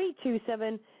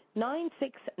 327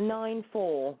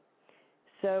 9694.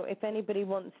 So if anybody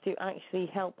wants to actually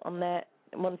help on there,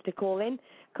 wants to call in,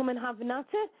 come and have a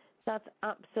natter. That's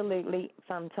absolutely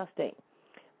fantastic.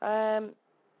 Let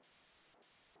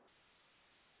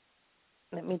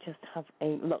me just have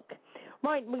a look.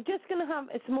 Right, we're just going to have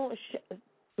a small...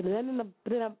 We're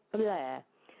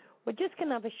just going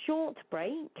to have a short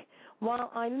break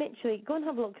while I literally... Go and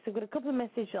have a look, because I've got a couple of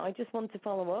messages that I just want to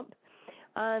follow up.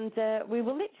 And we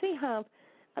will literally have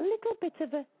a little bit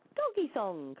of a doggy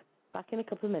song back in a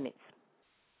couple of minutes.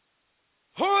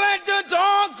 Who let the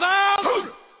dogs out?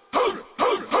 Who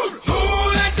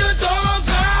let the dogs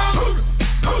out?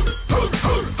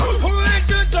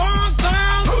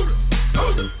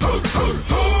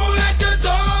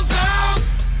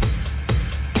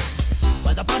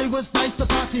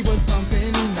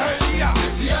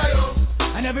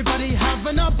 everybody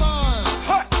having a ball.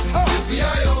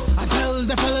 I tell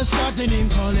the fellas start the name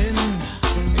calling.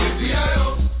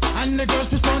 And the girls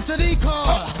respond to the call.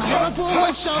 I hear a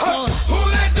woman shout out, who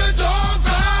let the dogs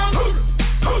out? Who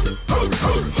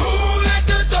let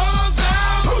the dogs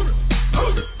out?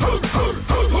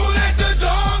 Who let the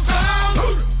dogs out?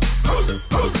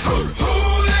 Who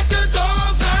let the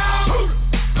dogs out?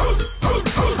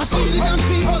 I see the young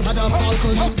people at the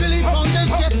balcony. Billy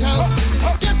Fountains get out.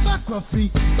 Get back, Gruffy,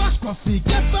 bash Gruffy.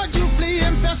 Get back, you flea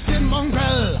infested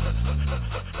mongrel.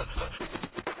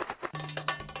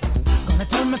 Gonna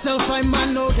tell myself I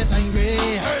man no get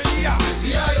angry. Hey,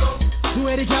 two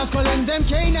 80 cows calling them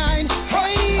K9.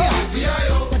 Hey,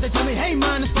 but they tell me, hey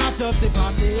man, start up the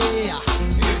party.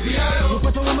 You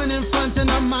put a woman in front and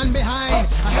a man behind.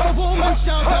 I heard a woman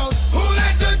shout out, who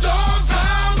let the dogs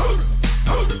out? Who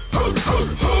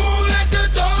let the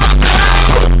dogs out?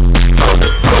 Who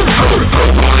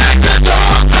let the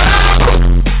dogs out?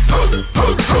 Who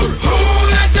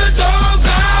let the dogs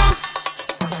out?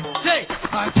 Say,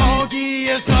 a doggy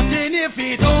is nothing if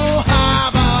he don't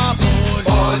have a bone.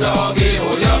 Oh doggy,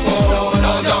 hold your bone.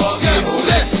 Oh doggy, hold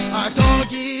it. A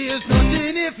doggy is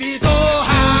nothing if he don't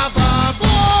have a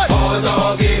bone. Oh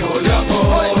doggy, hold your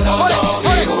bone. Oh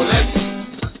doggy, hold it.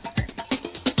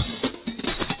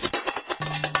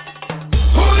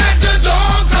 Who let the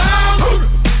dogs out? Who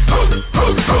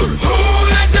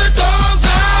let the dogs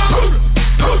out? Who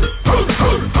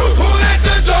let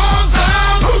the dogs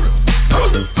out? Who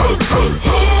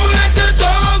let the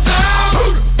dogs out?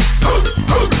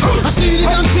 I see the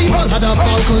young people at the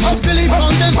balcony. Billy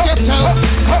Fountains get out.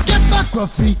 Get back,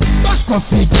 Gruffy, bash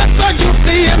Gruffy. Get back, you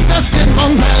flea infested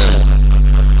mongrel.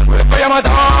 I am a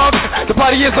dog, the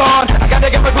party is on. I gotta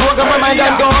get my groove on, my mind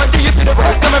I'm gone. Do you see the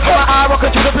breath coming from my eye?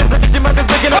 Walking through the prison, the man is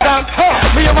taking it down.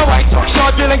 Me and my white talk,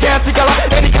 short, drilling, gassy, gal.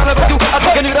 Any kind of do, I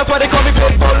think I knew that's why they call me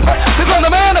Pitbull. Cause I'm the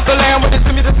man of the land with this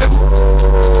to me, this new. Who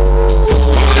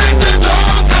let the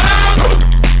dogs out?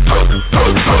 Who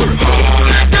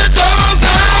let the dogs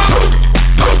out?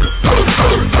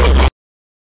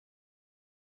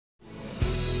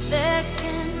 There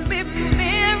can be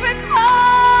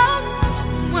miracles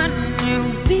when you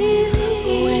believe.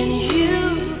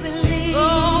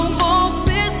 Oh, hope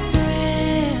is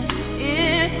strength.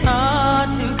 It's hard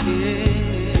to get.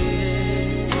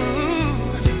 Who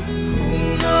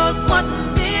knows what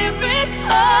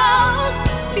miracles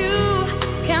you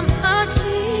can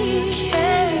achieve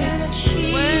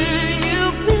when you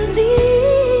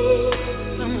believe.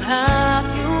 Somehow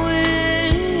you win.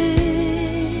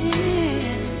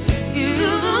 You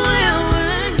will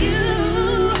when you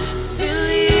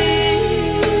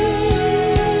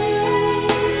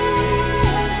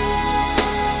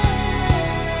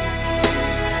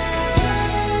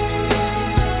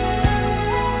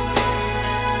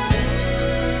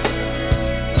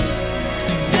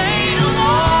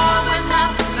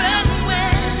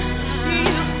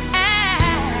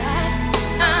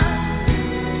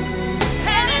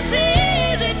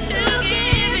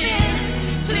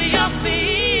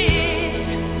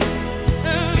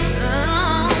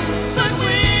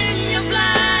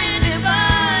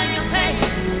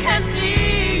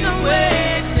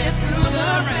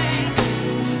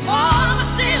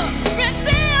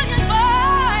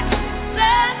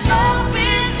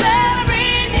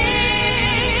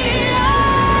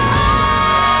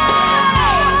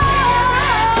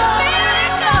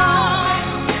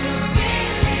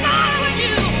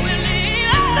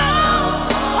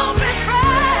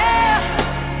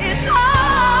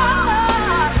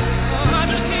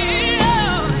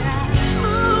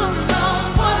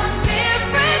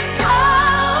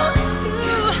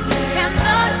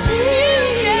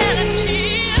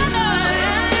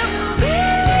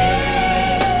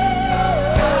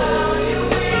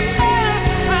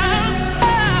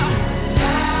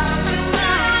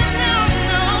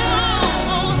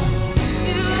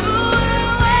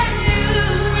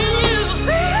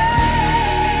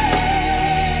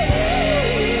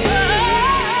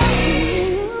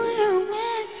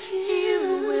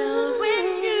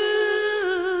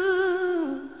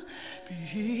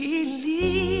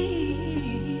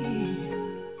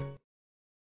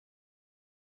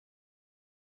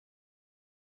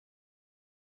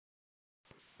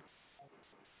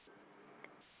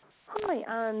Hi,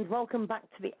 and welcome back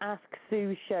to the Ask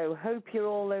Sue Show. Hope you're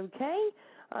all okay.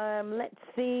 Let's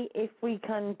see if we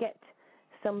can get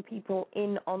some people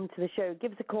in onto the show.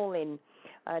 Give us a call in,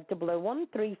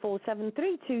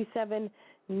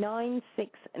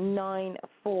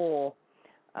 001-347-327-9694.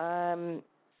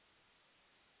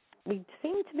 We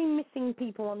seem to be missing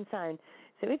people on sound.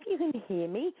 So if you can hear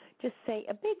me, just say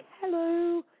a big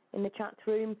hello in the chat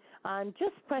room and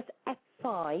just press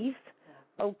F5,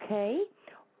 okay?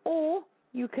 Or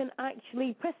you can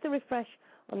actually press the refresh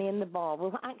on the end of the bar.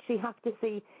 We'll actually have to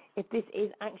see if this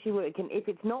is actually working. If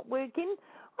it's not working,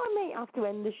 I may have to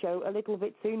end the show a little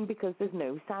bit soon because there's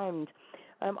no sound.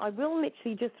 I will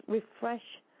literally just refresh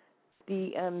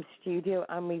the studio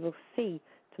and we will see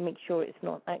to make sure it's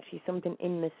not actually something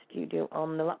in the studio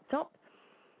on the laptop.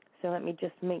 So let me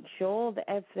just make sure that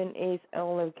everything is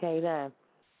all okay there.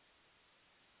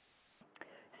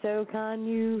 So can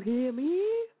you hear me?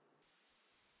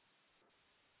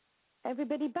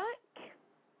 Everybody back?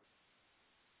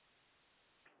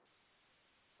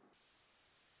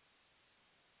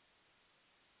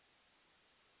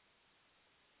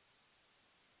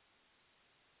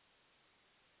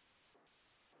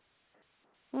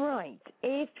 Right,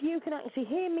 if you can actually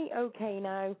hear me okay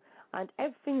now, and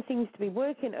everything seems to be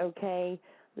working okay,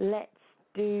 let's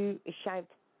do shout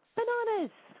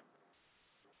bananas.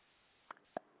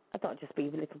 I thought it'd just be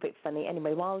a little bit funny.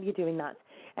 Anyway, while you're doing that,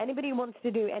 anybody who wants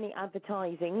to do any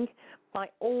advertising, by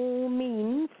all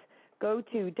means, go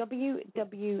to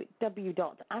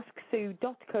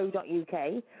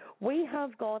www.asksue.co.uk. We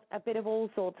have got a bit of all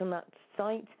sorts on that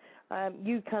site.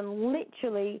 You can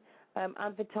literally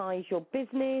advertise your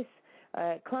business,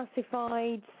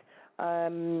 classifieds,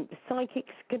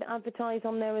 psychics can advertise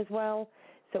on there as well.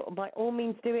 So by all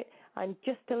means do it. And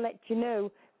just to let you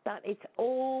know that it's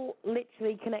all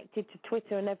literally connected to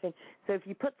Twitter and everything. So if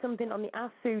you put something on the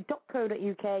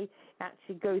asksue.co.uk, it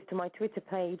actually goes to my Twitter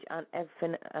page and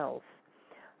everything else.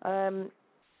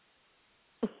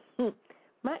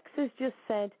 Max has just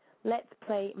said, let's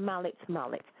play Mallet's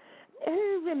Mallet.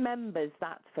 Who remembers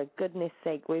that, for goodness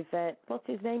sake, with, what's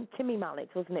his name? Timmy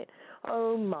Mallet, wasn't it?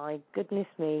 Oh, my goodness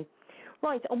me.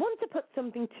 Right, I want to put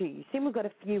something to you. See, we've got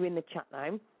a few in the chat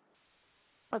now.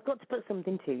 I've got to put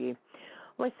something to you.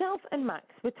 Myself and Max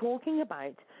were talking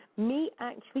about me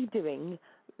actually doing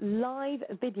live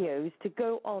videos to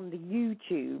go on the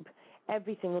YouTube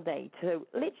every single day. So,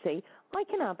 literally, I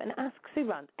can have an Ask Sue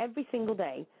rant every single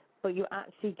day, but you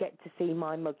actually get to see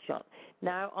my mugshot.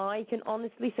 Now, I can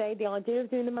honestly say the idea of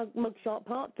doing the mugshot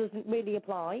part doesn't really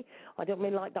apply. I don't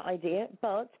really like that idea,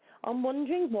 but I'm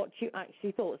wondering what you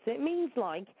actually thought. So it means,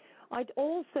 like, I'd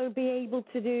also be able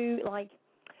to do, like,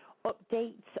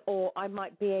 updates, or I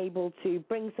might be able to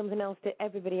bring something else to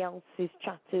everybody else's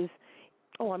chatters.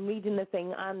 Oh, I'm reading the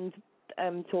thing and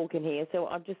talking here, so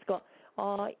I've just got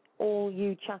all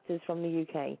you chatters from the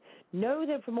UK. No,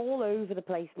 they're from all over the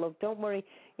place, love. Don't worry.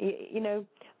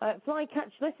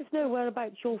 Flycatch, let us know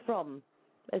whereabouts you're from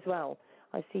as well.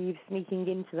 I see you sneaking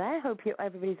into there. Hope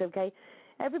everybody's okay.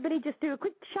 Everybody just do a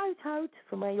quick shout out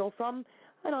from where you're from.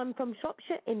 And I'm from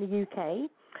Shropshire in the UK.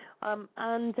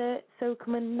 So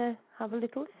come and have a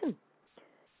little listen.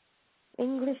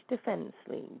 English Defence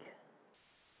League.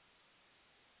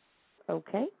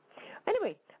 Okay.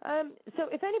 Anyway, so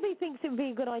if anybody thinks it would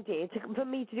be a good idea for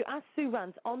me to do Ask Sue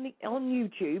rants on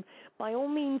YouTube, by all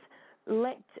means,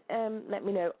 let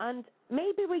me know. And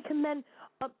maybe we can then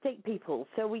update people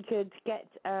so we could get,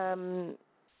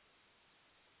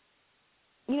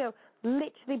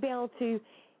 literally be able to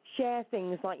share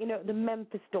things like, the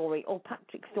Memphis story or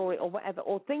Patrick's story or whatever,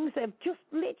 or things that have just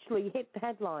literally hit the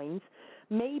headlines.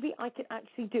 Maybe I could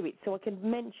actually do it so I can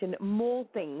mention more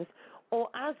things, or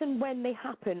as and when they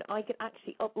happen, I could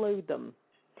actually upload them.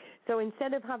 So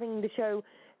instead of having the show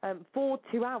for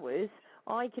 2 hours,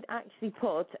 I could actually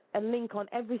put a link on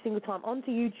every single time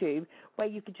onto YouTube where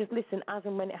you could just listen as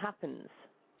and when it happens.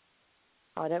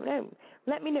 I don't know.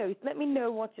 Let me know. Let me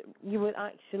know what you would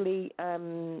actually,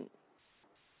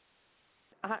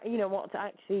 what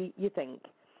actually you think.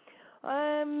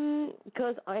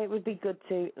 Because it would be good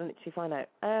to literally find out.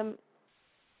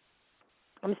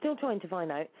 I'm still trying to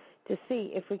find out to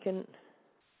see if we can.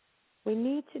 We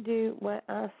need to do where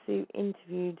our Sue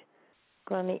interviewed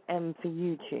Granny M for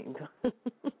YouTube.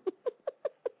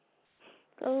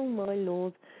 Oh my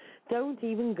Lord. Don't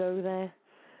even go there.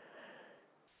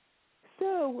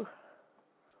 So,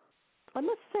 I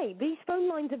must say, these phone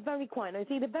lines are very quiet. It's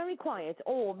either very quiet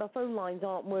or the phone lines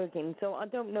aren't working, so I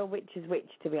don't know which is which,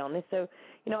 to be honest. So,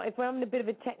 if we're having a bit of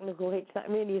a technical hitch, that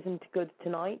really isn't good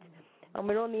tonight. And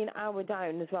we're only an hour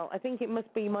down as well. I think it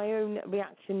must be my own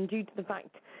reaction due to the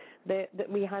fact that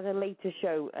we had a later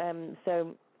show.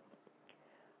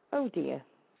 Oh dear.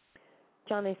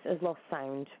 Janice has lost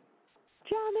sound.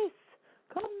 Janice,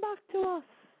 come back to us.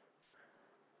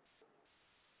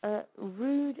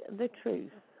 Rude the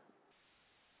truth.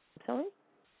 Sorry?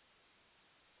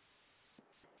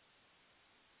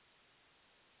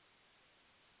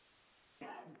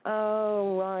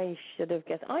 Oh, I should have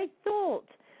guessed. I thought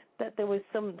that there was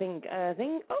something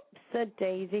thing. Oops, a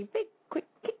daisy. Big quick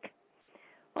kick.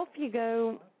 Off you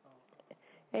go.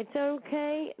 It's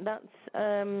okay. That's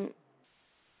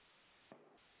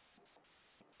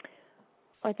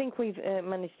I think we've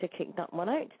managed to kick that one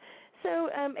out. So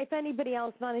if anybody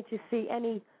else managed to see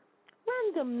any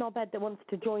random knobhead that wants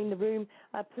to join the room,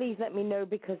 please let me know,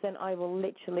 because then I will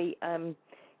literally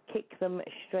kick them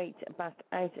straight back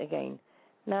out again.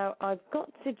 Now, I've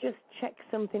got to just check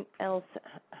something else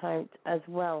out as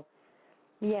well.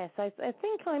 Yes, I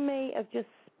think I may have just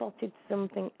spotted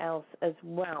something else as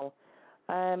well.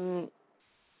 Let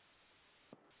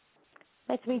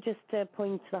me just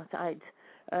point that out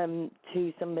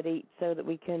to somebody so that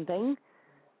we can think.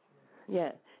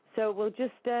 Yeah, so we'll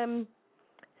just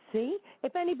see.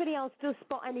 If anybody else does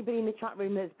spot anybody in the chat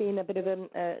room that's been a bit of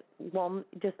a one,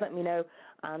 just let me know,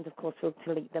 and of course we'll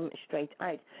delete them straight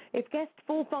out. It's guest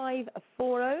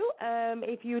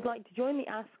 4540. If you would like to join the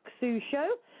Ask Sue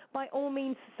show, by all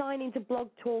means sign into Blog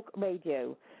Talk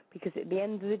Radio, because at the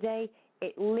end of the day,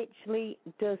 it literally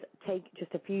does take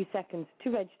just a few seconds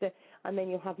to register, and then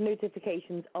you'll have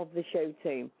notifications of the show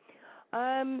too.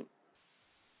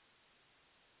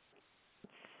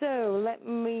 So let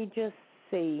me just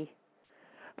see.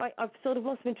 Right, I've sort of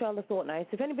lost my train of thought now. So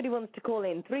if anybody wants to call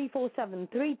in,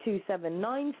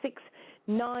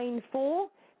 347-327-9694.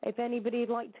 If anybody would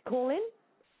like to call in,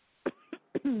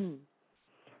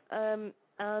 and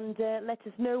let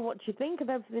us know what you think of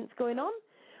everything that's going on.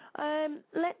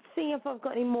 Let's see if I've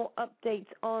got any more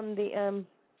updates on the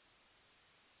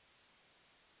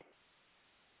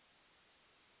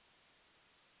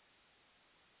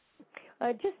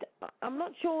I'm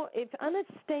not sure if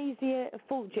Anastasia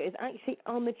Fulcher is actually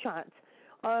on the chat.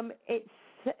 It's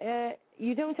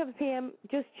you don't have a PM.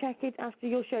 Just check it after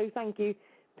your show. Thank you.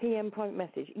 PM private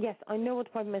message. Yes, I know what a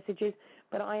private message is,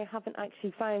 but I haven't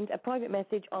actually found a private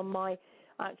message on my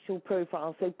actual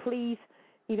profile. So please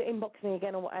either inbox me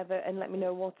again or whatever and let me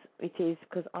know what it is,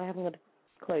 because I haven't got a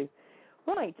clue.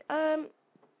 Right.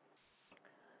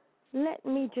 Let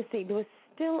me just see. There was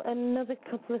still another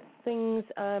couple of things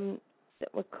that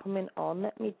were coming on.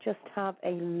 Let me just have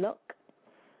a look.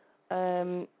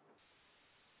 So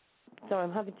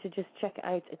I'm having to just check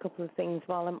out a couple of things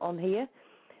while I'm on here.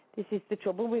 This is the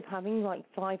trouble with having like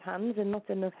 5 hands and not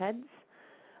enough heads.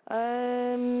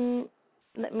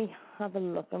 Let me have a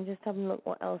look. I'm just having a look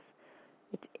what else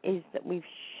it is that we've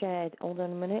shared. Hold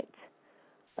on a minute.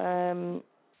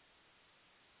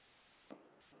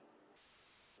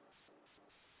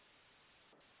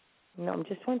 No, I'm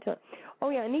just trying to... Oh,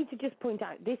 yeah, I need to just point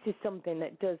out, this is something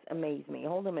that does amaze me.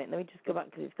 Hold on a minute. Let me just go back,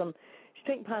 because it's gone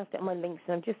straight past it on my links,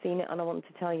 and I've just seen it, and I want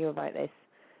to tell you about this.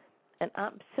 An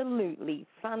absolutely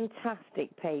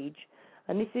fantastic page,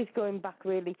 and this is going back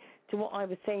really to what I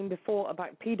was saying before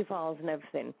about paedophiles and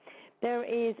everything. There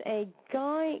is a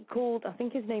guy called, I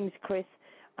think his name is Chris,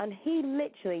 and he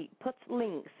literally puts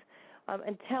links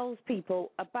and tells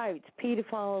people about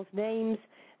paedophiles' names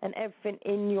and everything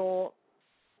in your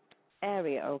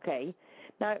area, okay?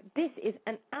 Now, this is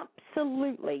an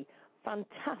absolutely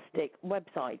fantastic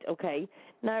website, okay?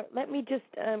 Now, let me just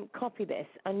copy this,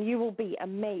 and you will be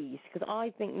amazed, because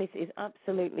I think this is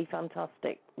absolutely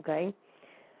fantastic, okay?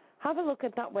 Have a look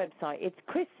at that website. It's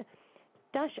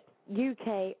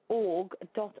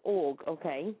chris-ukorg.org,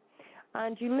 okay?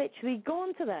 And you literally go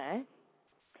onto there,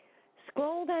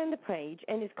 scroll down the page,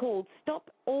 and it's called Stop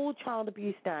All Child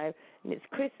Abuse Now, and it's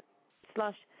Chris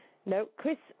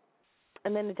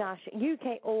and then the dash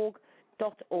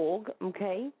ukorg.org,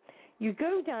 okay? You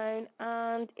go down,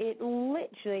 and it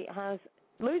literally has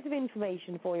loads of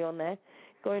information for you on there,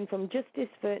 going from justice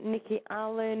for Nikki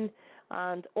Allen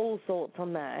and all sorts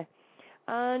on there.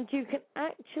 And you can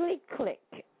actually click,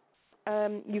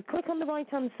 you click on the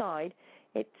right-hand side,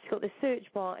 it's got the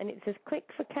search bar, and it says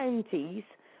click for counties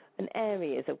and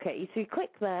areas, okay? So you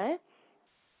click there,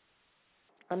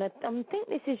 and I think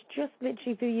this is just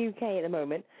literally for the UK at the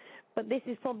moment, but this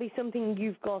is probably something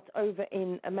you've got over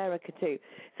in America too.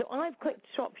 So I've clicked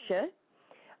Shropshire,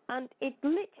 and it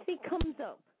literally comes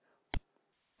up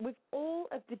with all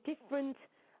of the different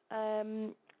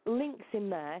links in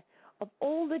there of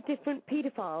all the different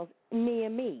paedophiles near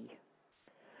me.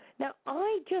 Now,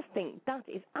 I just think that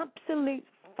is absolute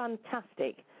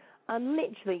fantastic, and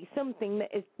literally something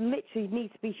that is literally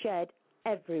needs to be shared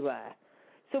everywhere.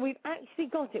 So we've actually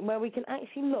got it where we can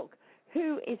actually look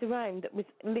who is around that we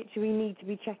literally need to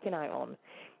be checking out on.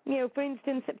 You know, for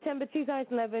instance, September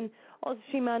 2011,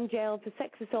 Oswestry man jailed for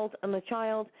sex assault on a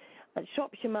child, and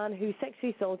Shropshire man who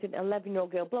sexually assaulted an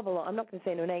 11-year-old girl, blah, blah, blah. I'm not going to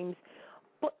say no names.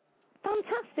 But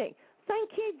fantastic.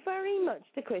 Thank you very much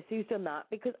to Chris who's done that,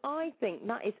 because I think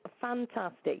that is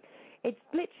fantastic. It's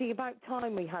literally about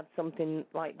time we had something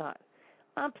like that.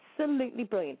 Absolutely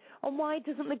brilliant. And why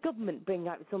doesn't the government bring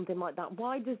out something like that?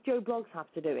 Why does Joe Bloggs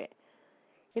have to do it?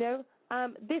 You know,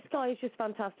 this guy is just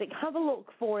fantastic. Have a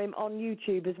look for him on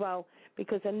YouTube as well,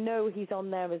 because I know he's on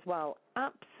there as well.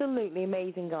 Absolutely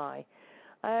amazing guy.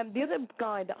 The other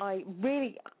guy that I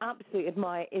really absolutely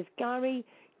admire is Gary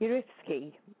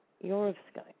Yourofsky.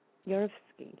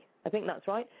 I think that's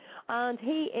right. And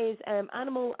he is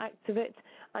animal activist,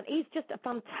 and he's just a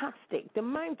fantastic. The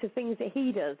amount of things that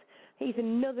he does, he's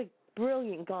another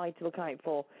brilliant guy to look out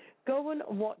for. Go and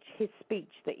watch his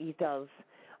speech that he does.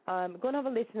 Go and have a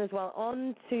listen as well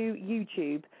on to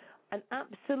YouTube. An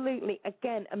absolutely,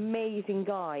 again, amazing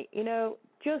guy. You know,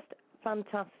 just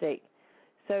fantastic.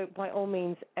 So by all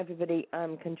means, everybody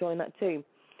can join that too.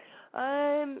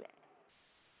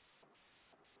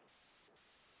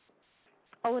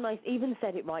 Oh, and I even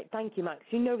said it right. Thank you, Max.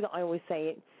 You know that I always say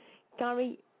it.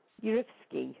 Gary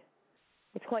Yourofsky.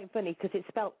 It's quite funny because it's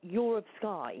spelled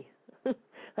Yorovsky.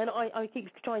 And I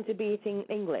keep trying to be it in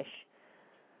English.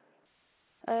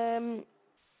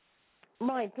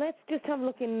 Right, let's just have a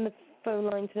look in the phone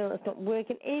line to know that's not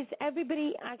working. Is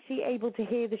everybody actually able to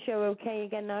hear the show okay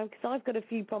again now? Because I've got a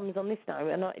few problems on this now,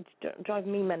 and it's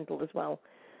driving me mental as well.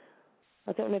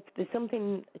 I don't know if there's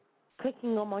something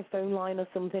clicking on my phone line or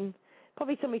something.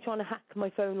 Probably somebody trying to hack my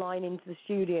phone line into the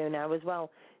studio now as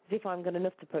well, as if I've got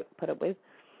enough to put up with.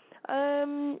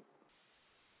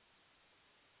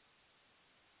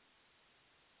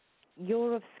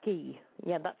 Yorovsky.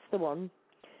 Yeah, that's the one.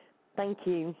 Thank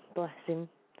you. Bless him.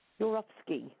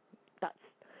 Yorovsky. That's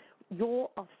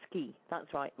Yorovsky.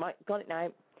 That's right. Right, got it now.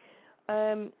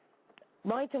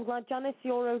 Right, I'm glad, Janice,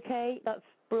 you're okay. That's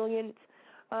brilliant.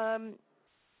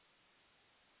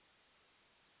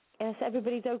 Yes,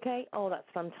 everybody's okay? Oh, that's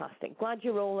fantastic. Glad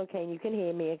you're all okay and you can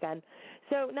hear me again.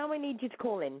 So now I need you to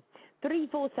call in.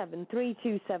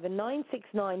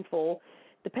 347-327-9694.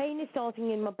 The pain is starting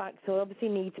in my back, so I obviously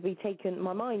need to be taken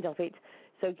my mind off it.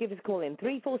 So give us a call in.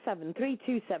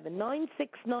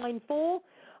 347-327-9694.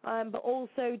 But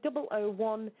also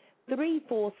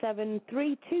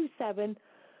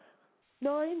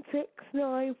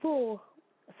 001-347-327-9694.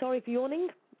 Sorry for yawning.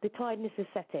 The tiredness is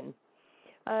set in.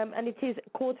 And it is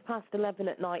 11:15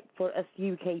 at night for us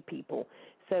UK people.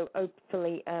 So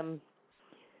hopefully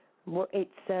it's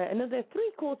another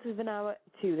 3/4 of an hour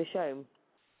to the show.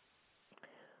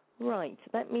 Right,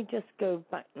 let me just go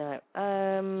back now.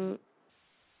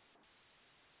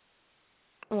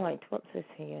 Right, what's this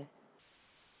here?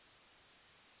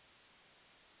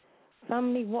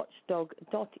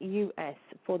 FamilyWatchdog.us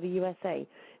for the USA.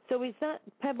 So is that,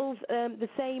 Pebbles, the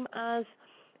same as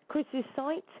Chris's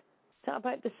site? Is that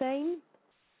about the same?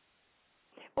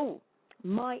 Oh,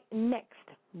 my next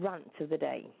rant of the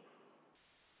day.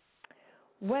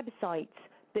 Websites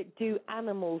that do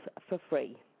animals for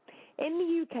free. In the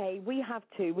UK, we have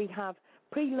two. We have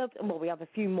Pre-Loved, well, we have a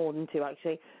few more than two,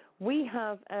 actually. We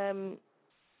have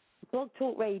Blog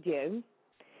Talk Radio,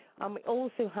 and we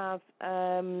also have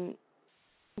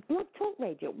Blog Talk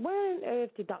Radio. Where on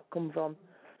earth did that come from?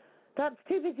 That's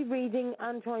too busy reading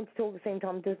and trying to talk at the same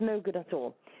time. Does no good at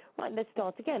all. Right, let's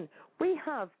start again. We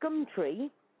have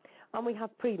Gumtree and we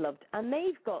have Pre-Loved, and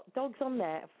they've got dogs on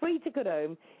there, free to go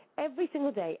home, every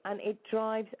single day, and it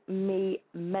drives me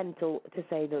mental, to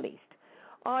say the least.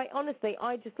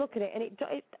 I just look at it, and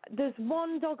there's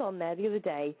one dog on there the other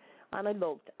day, and I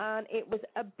looked, and it was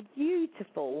a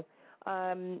beautiful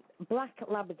black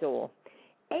Labrador,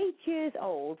 8 years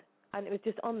old, and it was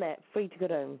just on there, free to go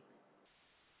home.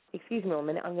 Excuse me a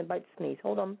minute, I'm about to sneeze.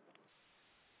 Hold on.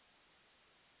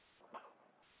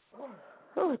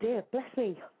 Oh dear, bless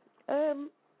me. I'm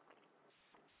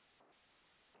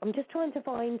just trying to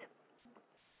find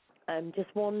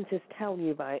just one to tell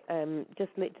you about,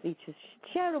 just literally to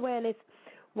share awareness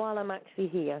while I'm actually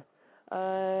here.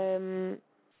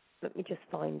 Let me just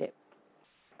find it.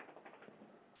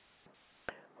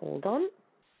 Hold on.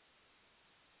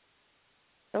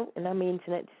 Oh, and now my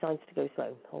internet decides to go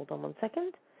slow. Hold on 1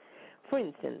 second. For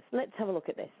instance, let's have a look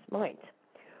at this. Right.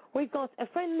 We've got a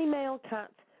friendly male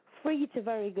cat, free to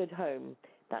very good home.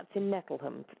 That's in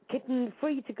Nettleham. Kitten,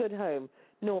 free to good home,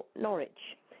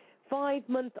 Norwich.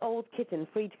 5-month-old kitten,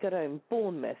 free to good home,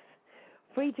 Bournemouth.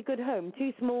 Free to good home,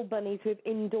 2 small bunnies with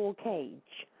indoor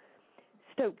cage,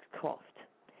 Stokescroft.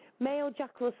 Male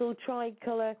Jack Russell,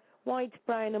 tricolour, white,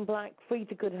 brown and black, free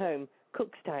to good home,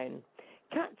 Cookstown.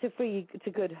 Cat to free to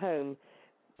good home,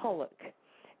 Pollock.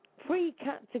 Free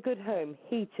cat to good home,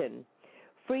 Heaton.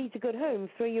 Free to good home,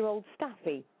 3-year-old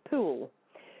Staffy, Poole.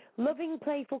 Loving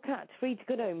playful cat, free to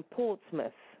go home,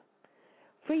 Portsmouth.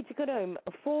 Free to go home,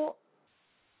 four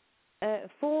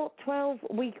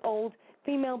 12-week-old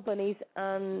female bunnies,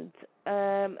 and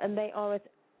they are at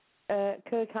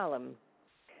Kirkhallam.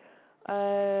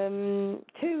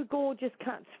 2 gorgeous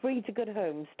cats, free to go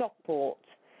home, Stockport.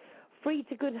 Free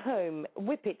to go home,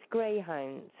 Whippet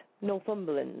Greyhound,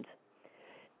 Northumberland.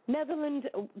 Netherlands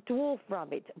dwarf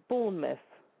rabbit, Bournemouth.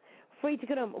 Free to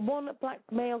go home, 1 black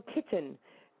male kitten,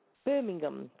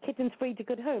 Birmingham. Kittens free to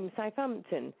go home,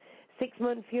 Southampton.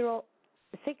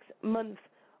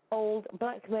 6-month-old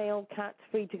black male cat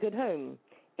free to go home,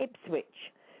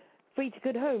 Ipswich. Free to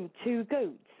go home, 2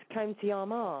 goats, County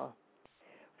Armagh.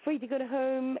 Free to go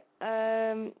home,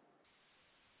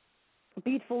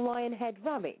 beautiful lion-head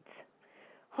rabbit,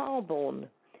 Harborne.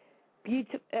 Free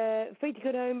to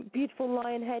go home, beautiful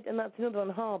lion-head, and that's another one,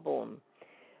 Harborne.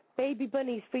 Baby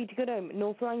bunnies free to go home,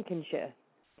 North Lancashire.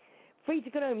 Free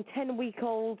to go home,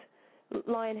 10-week-old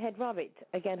lion-head rabbit,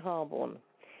 again Harborne.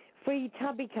 Free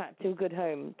tabby cat to good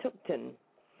home, Tuckton.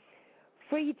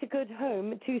 Free to good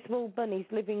home, 2 small bunnies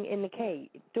living in the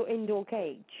indoor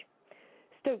cage,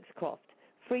 Stokescroft.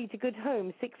 Free to good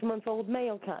home, 6-month-old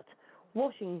male cat,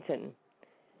 Washington.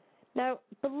 Now,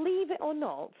 believe it or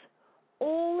not,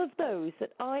 all of those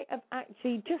that I have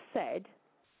actually just said,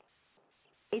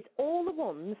 it's all the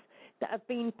ones that have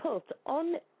been put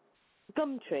on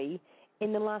Gumtree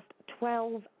in the last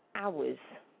 12 hours.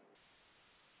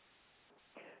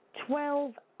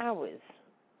 12 hours.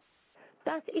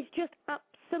 That is just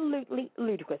absolutely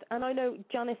ludicrous. And I know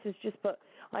Janice has just put,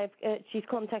 she's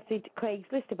contacted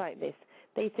Craig's List about this.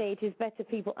 They say it is better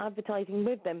people advertising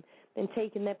with them than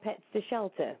taking their pets to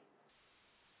shelter.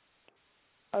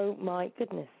 Oh my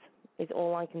goodness, is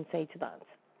all I can say to that.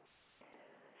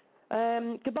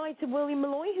 Goodbye to William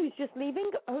Malloy, who's just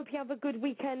leaving. I hope you have a good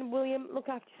weekend, William. Look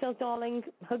after yourself, darling.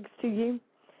 Hugs to you.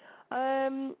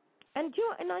 And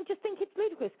I just think it's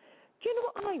ludicrous. Do you know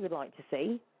what I would like to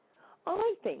see?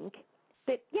 I think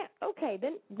that, yeah, okay,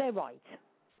 then they're right.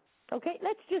 Okay,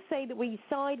 let's just say that we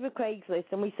side with Craig's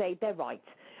List and we say they're right.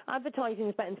 Advertising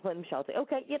is better than putting them shelter.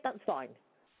 Okay, yeah, that's fine.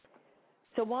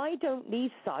 So why don't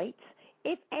these sites,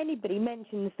 if anybody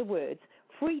mentions the words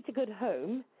free to good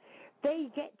home, they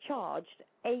get charged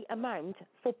a amount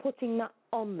for putting that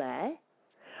on there,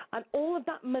 and all of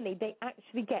that money they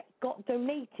actually got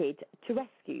donated to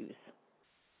rescues.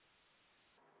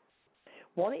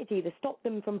 One, it either stop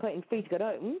them from putting free to go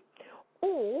home,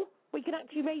 or we could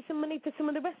actually raise some money for some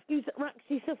of the rescues that are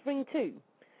actually suffering too.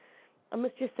 I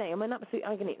must just say, I'm in absolute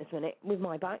agony at this minute with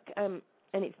my back, and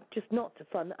it's just not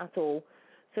fun at all.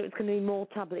 So it's going to be more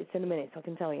tablets in a minute, I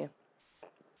can tell you.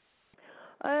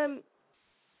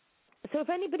 So if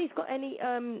anybody's got any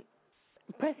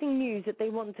pressing news that they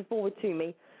want to forward to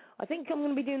me, I think I'm going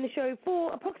to be doing the show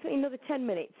for approximately another 10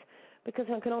 minutes, because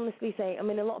I can honestly say I'm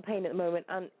in a lot of pain at the moment,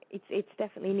 and it's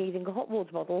definitely needing a hot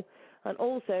water bottle and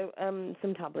also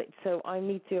some tablets. So I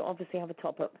need to obviously have a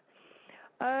top-up.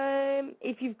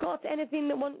 If you've got anything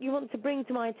that you want to bring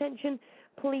to my attention,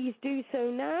 please do so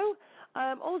now.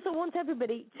 Also, I want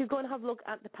everybody to go and have a look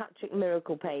at the Patrick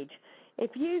Miracle page.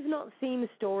 If you've not seen the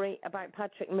story about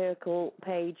Patrick Miracle,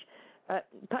 then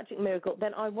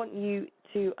I want you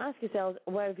to ask yourselves,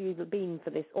 where have you been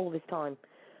for all this time?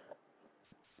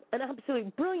 An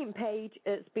absolute brilliant page.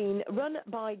 It's been run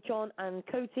by John and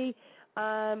Coty.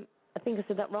 I think I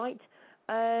said that right.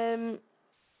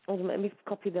 Hold on, let me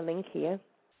copy the link here.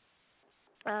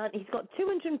 And he's got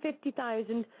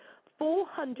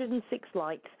 250,406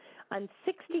 likes and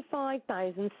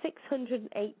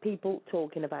 65,608 people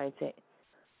talking about it.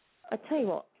 I tell you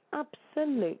what,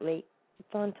 absolutely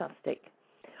fantastic.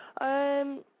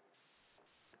 A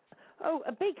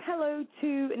big hello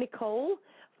to Nicole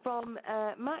from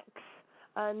Max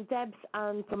and Debs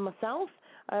and from myself.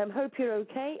 Hope you're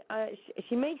okay.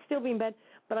 She may still be in bed,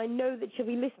 but I know that she'll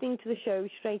be listening to the show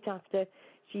straight after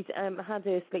she's had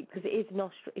her sleep, because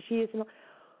she is in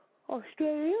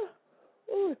Australia.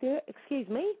 Oh dear, excuse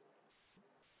me.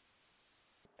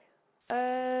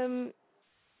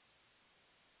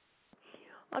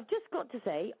 I've just got to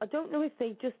say, I don't know if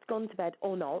they've just gone to bed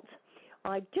or not.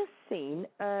 I've just seen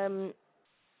a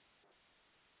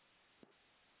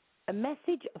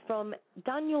message from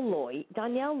Danielle Lloyd.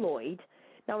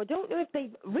 Now, I don't know if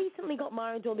they've recently got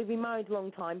married or they've been married a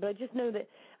long time, but I just know that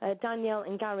Danielle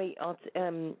and Gary are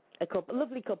a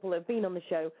lovely couple that have been on the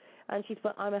show. And she's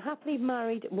put, I'm a happily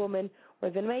married woman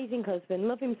with an amazing husband.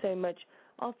 Love him so much.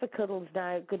 Off for cuddles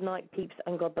now. Good night, peeps,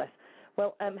 and God bless.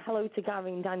 Well, hello to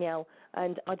Gary and Danielle.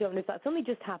 And I don't know if that's only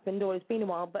just happened or it's been a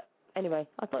while, but anyway,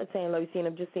 I thought I'd say hello, seeing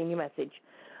I've just seen your message.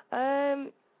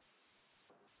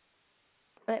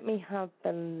 Let me have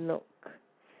a look.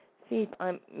 See if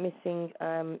I'm missing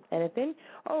anything.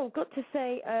 Oh, got to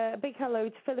say a big hello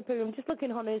to Philippa. I'm just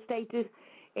looking on her status.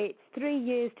 It's 3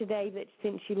 years today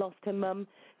since she lost her mum.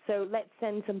 So let's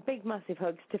send some big, massive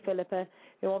hugs to Philippa,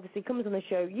 who obviously comes on the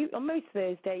show on most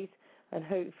Thursdays, and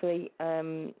hopefully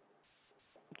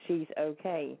she's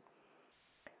okay.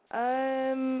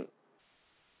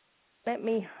 Let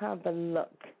me have a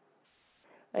look.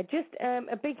 Just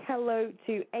a big hello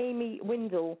to Amy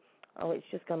Windle. Oh, it's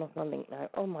just gone off my link now.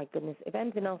 Oh, my goodness. If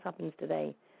anything else happens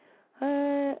today,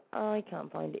 I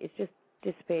can't find it. It's just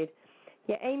disappeared.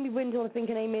 Yeah, Amy Windle, I think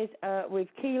her name is, with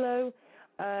Kilo.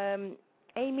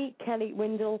 Amy Kelly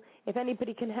Windle. If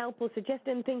anybody can help or suggest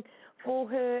anything for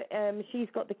her, she's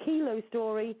got the Kilo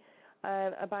story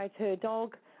about her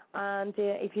dog. And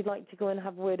if you'd like to go and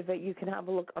have a word of it, you can have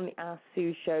a look on the Ask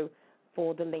Sue show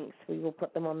for the links. We will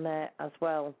put them on there as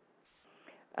well.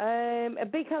 A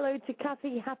big hello to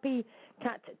Kathy Happy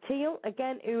Cat Teal,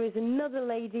 again, who is another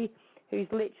lady who's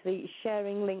literally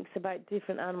sharing links about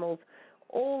different animals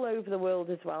all over the world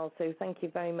as well. So thank you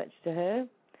very much to her.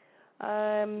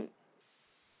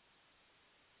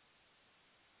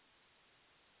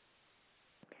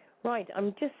 Right,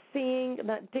 I'm just seeing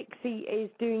that Dixie is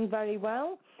doing very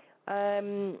well.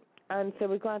 And so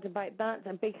we're glad about that.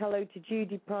 A big hello to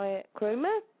Judy Pryor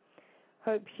Cromer.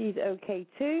 Hope she's okay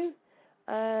too.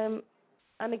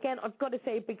 And again, I've got to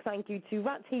say a big thank you to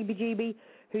Rat Heebie-Jeebie,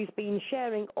 who's been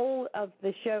sharing all of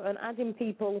the show and adding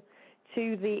people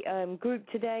to the group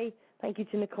today. Thank you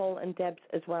to Nicole and Debs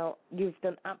as well. You've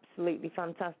done absolutely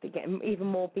fantastic, getting even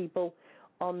more people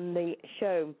on the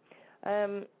show.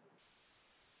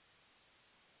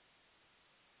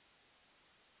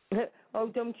 Oh,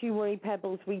 don't you worry,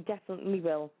 Pebbles, we definitely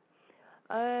will.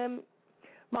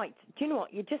 Right, do you know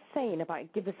what? You're just saying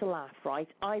about give us a laugh, right?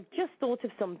 I've just thought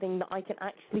of something that I can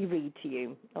actually read to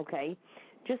you, okay?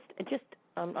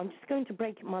 I'm just going to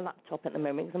break my laptop at the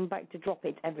moment because I'm about to drop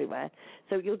it everywhere.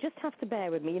 So you'll just have to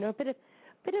bear with me, you know, a bit of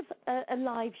a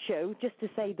live show, just to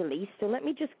say the least. So let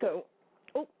me just go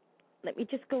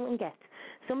and get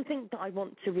something that I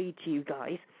want to read to you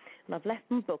guys. And I've left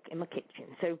my book in my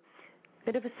kitchen, so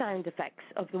bit of a sound effects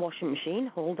of the washing machine.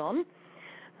 Hold on.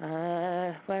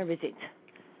 Where is it?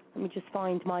 Let me just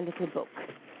find my little book.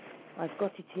 I've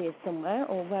got it here somewhere,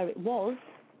 or where it was.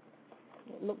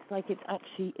 It looks like it's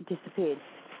actually disappeared.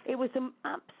 It was some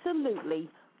absolutely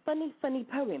funny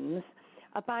poems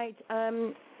about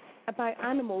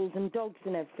animals and dogs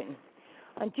and everything.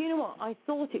 And do you know what? I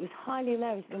thought it was highly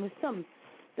hilarious. There were some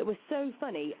that were so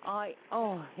funny.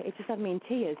 It just had me in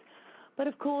tears. But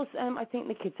of course, I think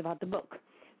the kids have had the book,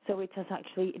 so it has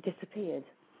actually disappeared.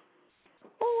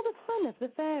 All the fun of the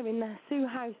fair in the Sue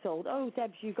household. Oh,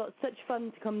 Debs, you've got such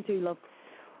fun to come to, love.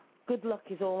 Good luck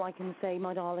is all I can say,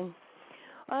 my darling.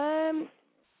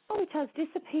 It has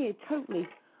disappeared totally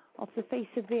off the face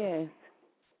of the earth.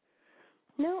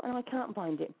 No, and I can't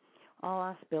find it. I'll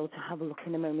ask Bill to have a look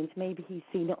in a moment. Maybe he's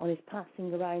seen it on his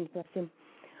passing around, bless him.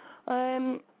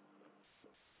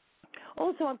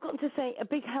 Also, I've got to say a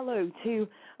big hello to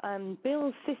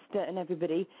Bill's sister and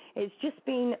everybody. It's just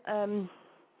been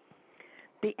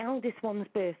the eldest one's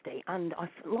birthday, and I've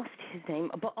lost his name.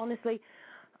 But honestly,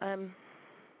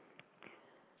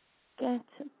 get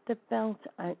the belt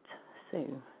out,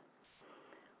 Sue.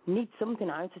 Need something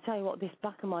out. To tell you what, this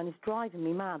back of mine is driving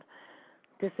me mad,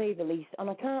 to say the least. And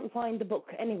I can't find the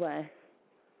book anywhere.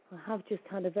 I have just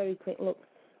had a very quick look,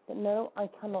 but no, I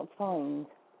cannot find.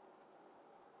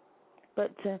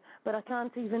 But I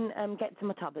can't even get to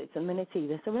my tablets in a minute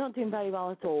either. So we're not doing very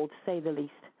well at all, to say the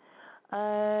least.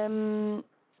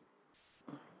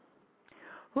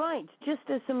 Right, just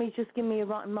as somebody just give me a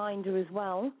reminder as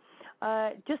well.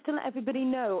 Just to let everybody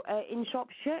know, in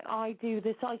Shropshire, I do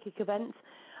the psychic events,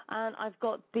 and I've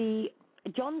got the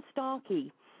John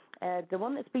Starkey, the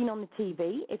one that's been on the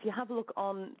TV. If you have a look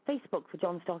on Facebook for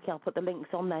John Starkey, I'll put the links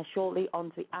on there shortly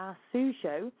onto the Ask Sue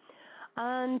show.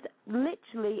 And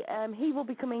literally, he will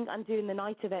be coming and doing the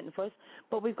night event for us.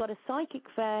 But we've got a psychic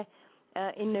fair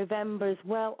in November as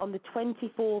well, on the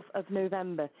 24th of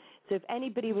November. So if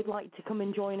anybody would like to come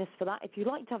and join us for that, if you'd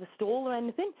like to have a stall or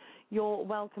anything, you're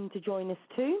welcome to join us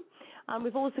too. And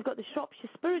we've also got the Shropshire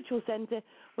Spiritual Centre,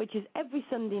 which is every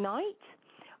Sunday night.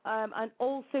 And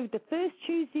also the first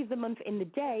Tuesday of the month in the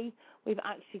day, we've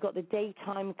actually got the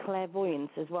daytime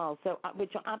clairvoyance as well, so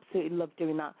which I absolutely love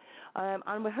doing that.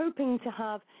 And we're hoping to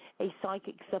have a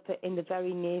psychic supper in the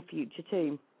very near future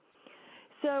too.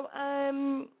 So,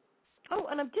 and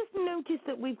I've just noticed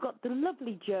that we've got the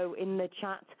lovely Joe in the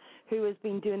chat, who has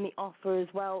been doing the offer as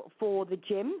well for the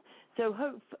gym. So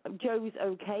hope Joe's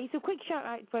okay. So quick shout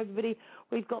out for everybody.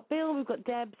 We've got Bill, we've got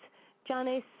Debs,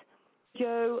 Janice,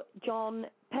 Joe, John,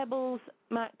 Pebbles,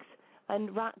 Max,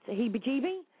 and Rat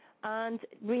Heebie-Jeebie, and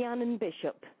Rhiannon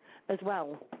Bishop as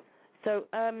well. So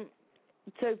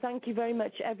thank you very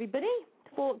much, everybody,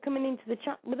 for coming into the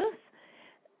chat with us.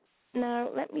 Now,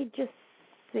 let me just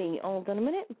see. Hold on a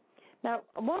minute. Now,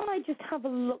 while I just have a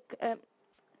look at...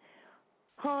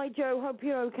 Hi, Joe. Hope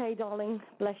you're okay, darling.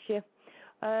 Bless you.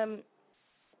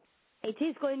 It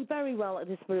is going very well at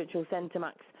the Spiritual Centre,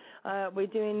 Max. We're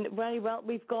doing very well.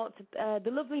 We've got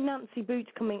the lovely Nancy Boot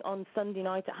coming on Sunday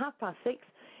night at 6:30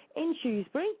 in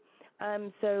Shrewsbury.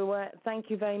 So thank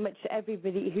you very much to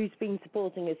everybody who's been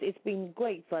supporting us. It's been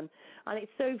great fun. And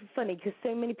it's so funny because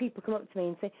so many people come up to me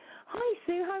and say, "Hi,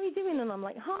 Sue, how are you doing?" And I'm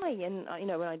like, "Hi." And,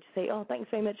 when I just say, "Oh, thanks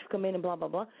very much for coming," and blah, blah,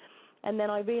 blah. And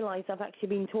then I realise I've actually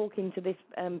been talking to this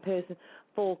person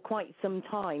for quite some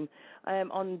time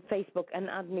on Facebook and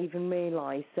hadn't even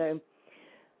realised. So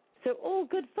all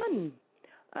good fun.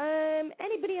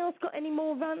 Anybody else got any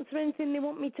more rants or anything they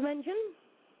want me to mention?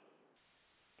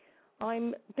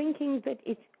 I'm thinking that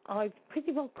I've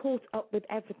pretty well caught up with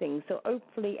everything, so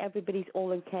hopefully everybody's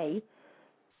all okay.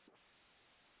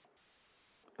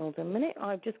 Hold on a minute.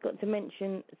 I've just got to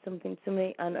mention something to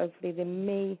me, and hopefully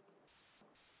me.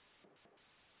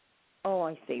 Oh,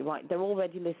 I see. Right, they're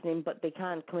already listening, but they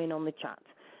can't come in on the chat,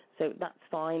 so that's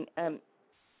fine.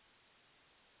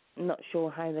 Not sure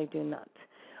how they're doing that.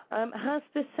 Has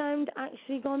the sound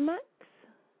actually gone, Max?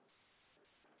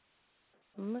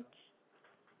 Much?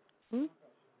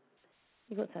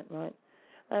 You got that right.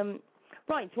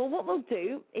 Right, well, what we'll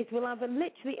do is we'll have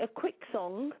literally a quick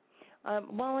song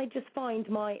while I just find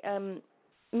my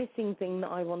missing thing that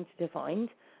I wanted to find,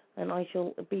 and I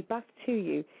shall be back to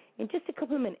you in just a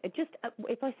couple of minutes. Just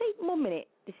if I say 1 minute,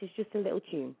 this is just a little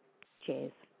tune.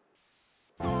 Cheers.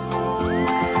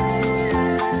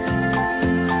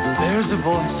 There's a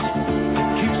voice that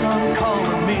keeps on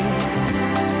calling me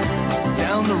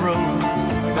down the road.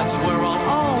 That's where I'll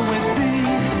always be.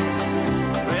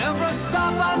 Every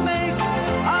stop I make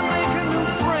a new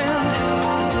friend.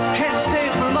 Can't stay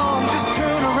for long, just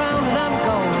turn around and I'm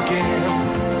gone again.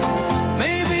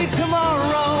 Maybe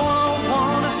tomorrow I'll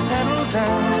wanna settle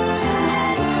down.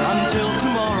 Until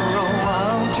tomorrow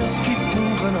I'll just keep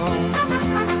moving on.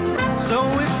 So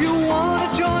if you wanna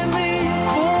join me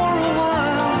for a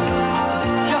while,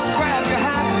 just grab your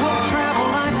hat, we'll travel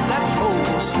like that old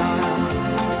style.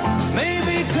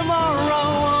 Maybe tomorrow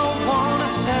I'll wanna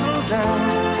settle down.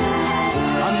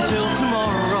 Until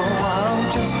tomorrow I'll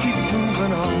just keep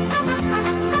moving on.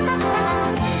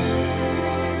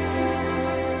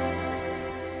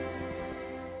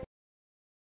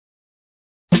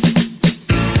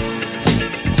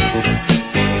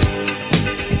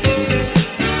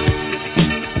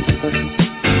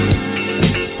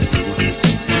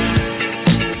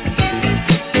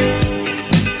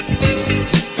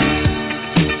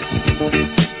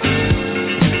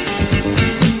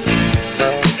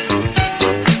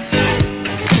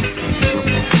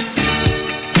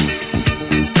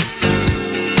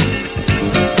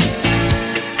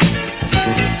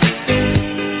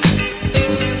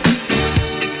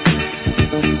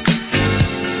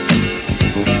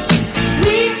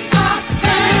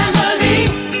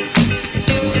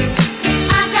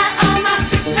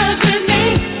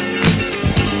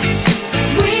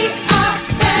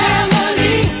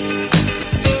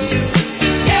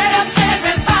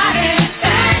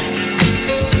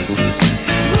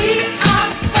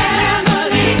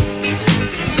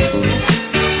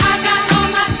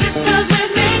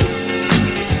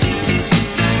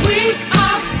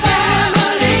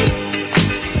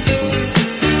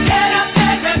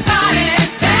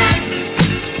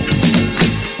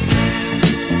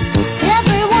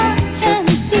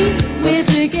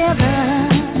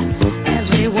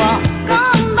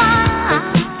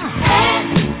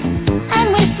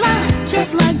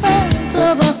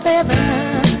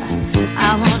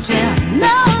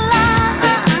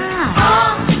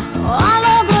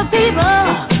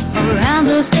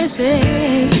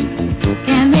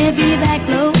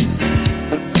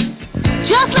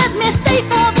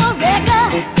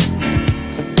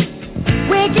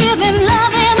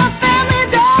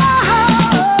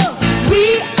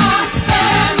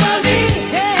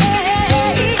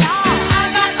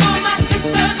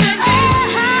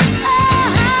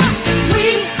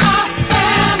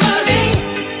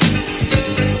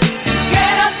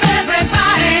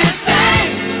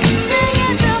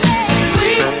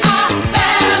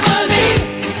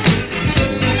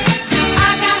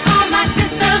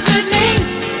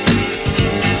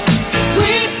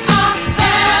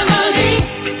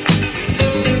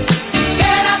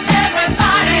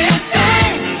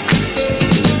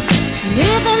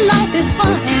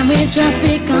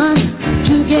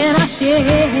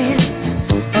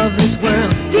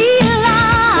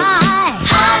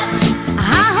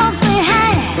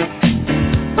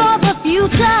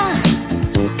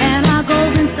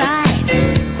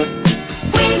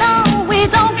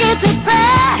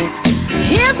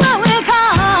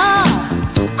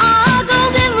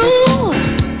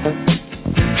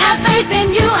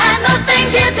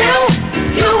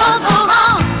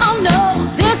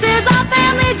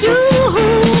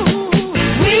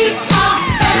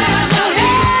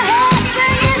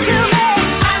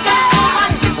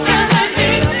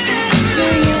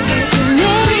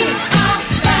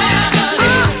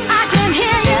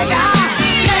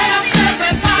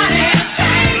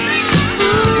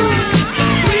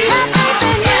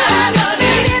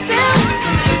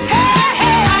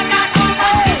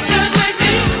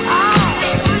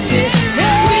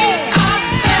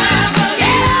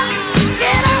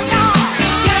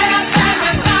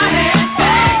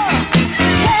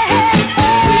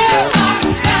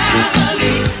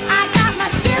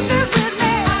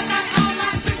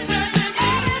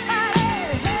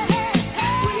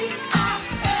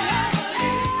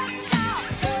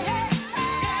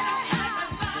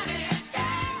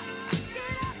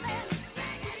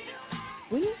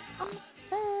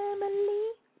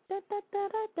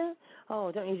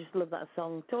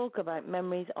 song. Talk about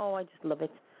memories. Oh, I just love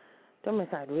it. Don't I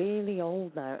sound really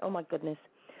old now? Oh, my goodness.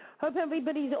 Hope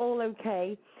everybody's all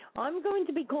okay. I'm going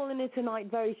to be calling it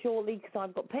tonight very shortly because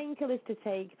I've got painkillers to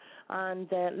take, and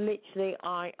literally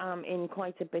I am in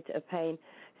quite a bit of pain.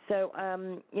 So,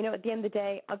 at the end of the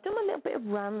day, I've done a little bit of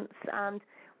rants, and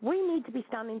we need to be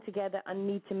standing together and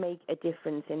need to make a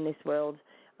difference in this world.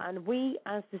 And we,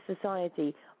 as the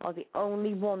society, are the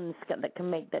only ones that can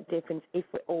make that difference if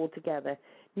we're all together.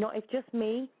 Not if just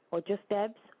me, or just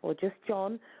Debs, or just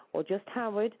John, or just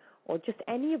Howard, or just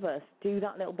any of us do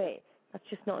that little bit. That's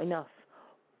just not enough.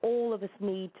 All of us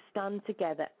need to stand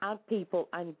together as people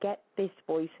and get this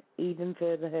voice even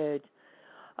further heard.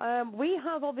 We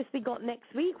have obviously got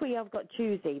next week, we have got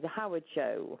Tuesday, the Howard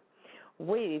Show,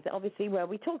 with obviously where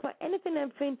we talk about anything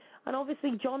and everything, and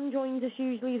obviously John joins us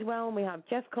usually as well, and we have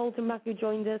Jeff Colton back who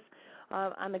joins us,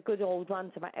 and a good old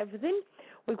rant about everything.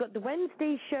 We've got the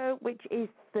Wednesday show, which is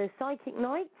the Psychic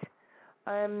Night,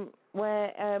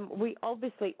 where we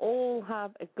obviously all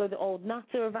have a good old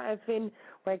natter about everything,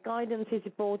 where guidance is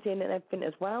brought in and everything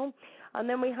as well. And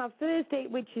then we have Thursday,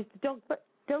 which is the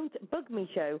Don't Bug Me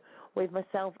show with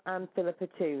myself and Philippa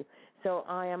too. So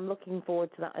I am looking forward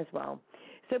to that as well.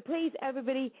 So please,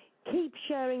 everybody, keep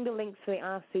sharing the links for the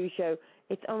Ask Sue show.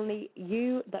 It's only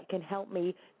you that can help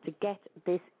me to get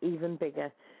this even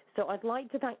bigger. So I'd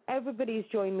like to thank everybody who's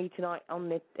joined me tonight in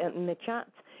the chat.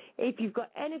 If you've got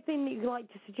anything that you'd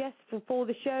like to suggest for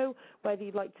the show, whether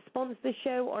you'd like to sponsor the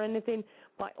show or anything,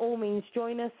 by all means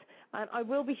join us. And I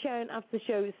will be sharing after the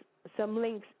show some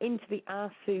links into the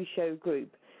Ask Sue show group.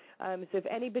 So if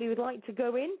anybody would like to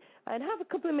go in and have a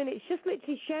couple of minutes just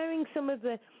literally sharing some of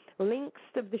the links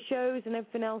of the shows and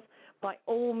everything else, by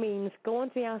all means go on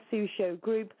to the Ask Sue show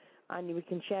group and we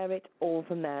can share it all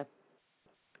from there.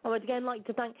 I would again like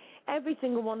to thank every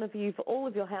single one of you for all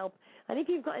of your help. And if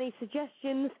you've got any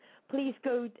suggestions, please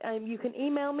go, you can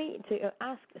email me to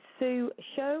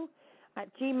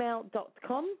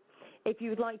asksueshow@gmail.com. If you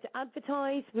would like to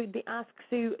advertise with the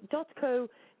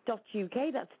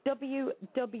asksue.co.uk, that's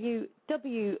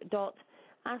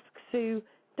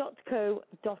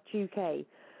www.asksue.co.uk.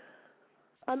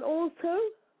 And also,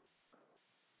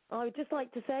 I would just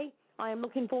like to say, I am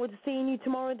looking forward to seeing you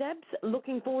tomorrow, Debs.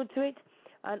 Looking forward to it.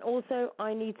 And also,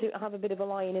 I need to have a bit of a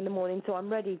lie-in in the morning, so I'm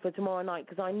ready for tomorrow night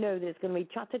because I know there's going to be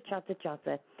chatter.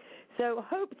 So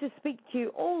hope to speak to you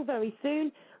all very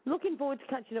soon. Looking forward to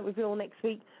catching up with you all next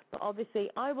week. But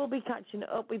obviously, I will be catching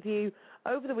up with you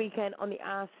over the weekend on the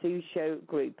Ask Sue show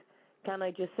group. Can I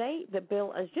just say that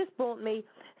Bill has just brought me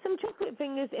some chocolate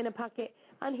fingers in a packet,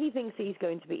 and he thinks he's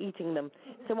going to be eating them.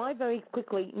 So I very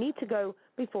quickly need to go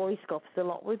before he scoffs a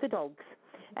lot with the dogs.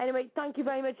 Anyway, thank you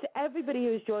very much to everybody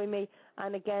who has joined me.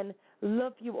 And again,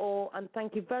 love you all. And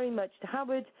thank you very much to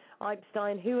Howard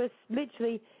Epstein, who has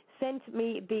literally sent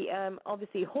me the,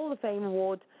 obviously, Hall of Fame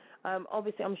award.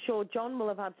 Obviously, I'm sure John will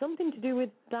have had something to do with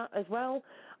that as well,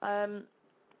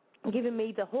 giving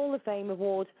me the Hall of Fame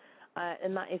award.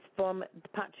 And that is from the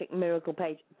Patrick Miracle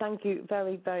page. Thank you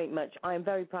very, very much. I am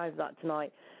very proud of that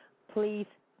tonight. Please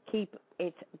keep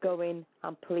it going,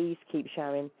 and please keep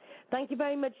sharing. Thank you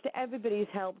very much to everybody who's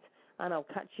helped, and I'll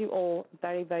catch you all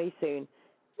very, very soon.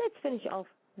 Let's finish it off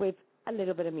with a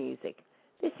little bit of music.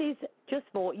 This is just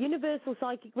for Universal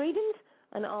Psychic Readings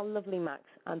and our lovely Max,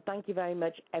 and thank you very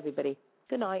much, everybody.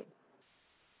 Good night.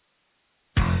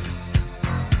 I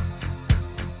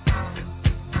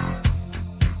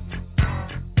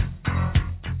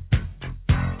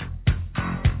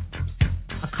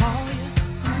call you,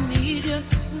 I need you.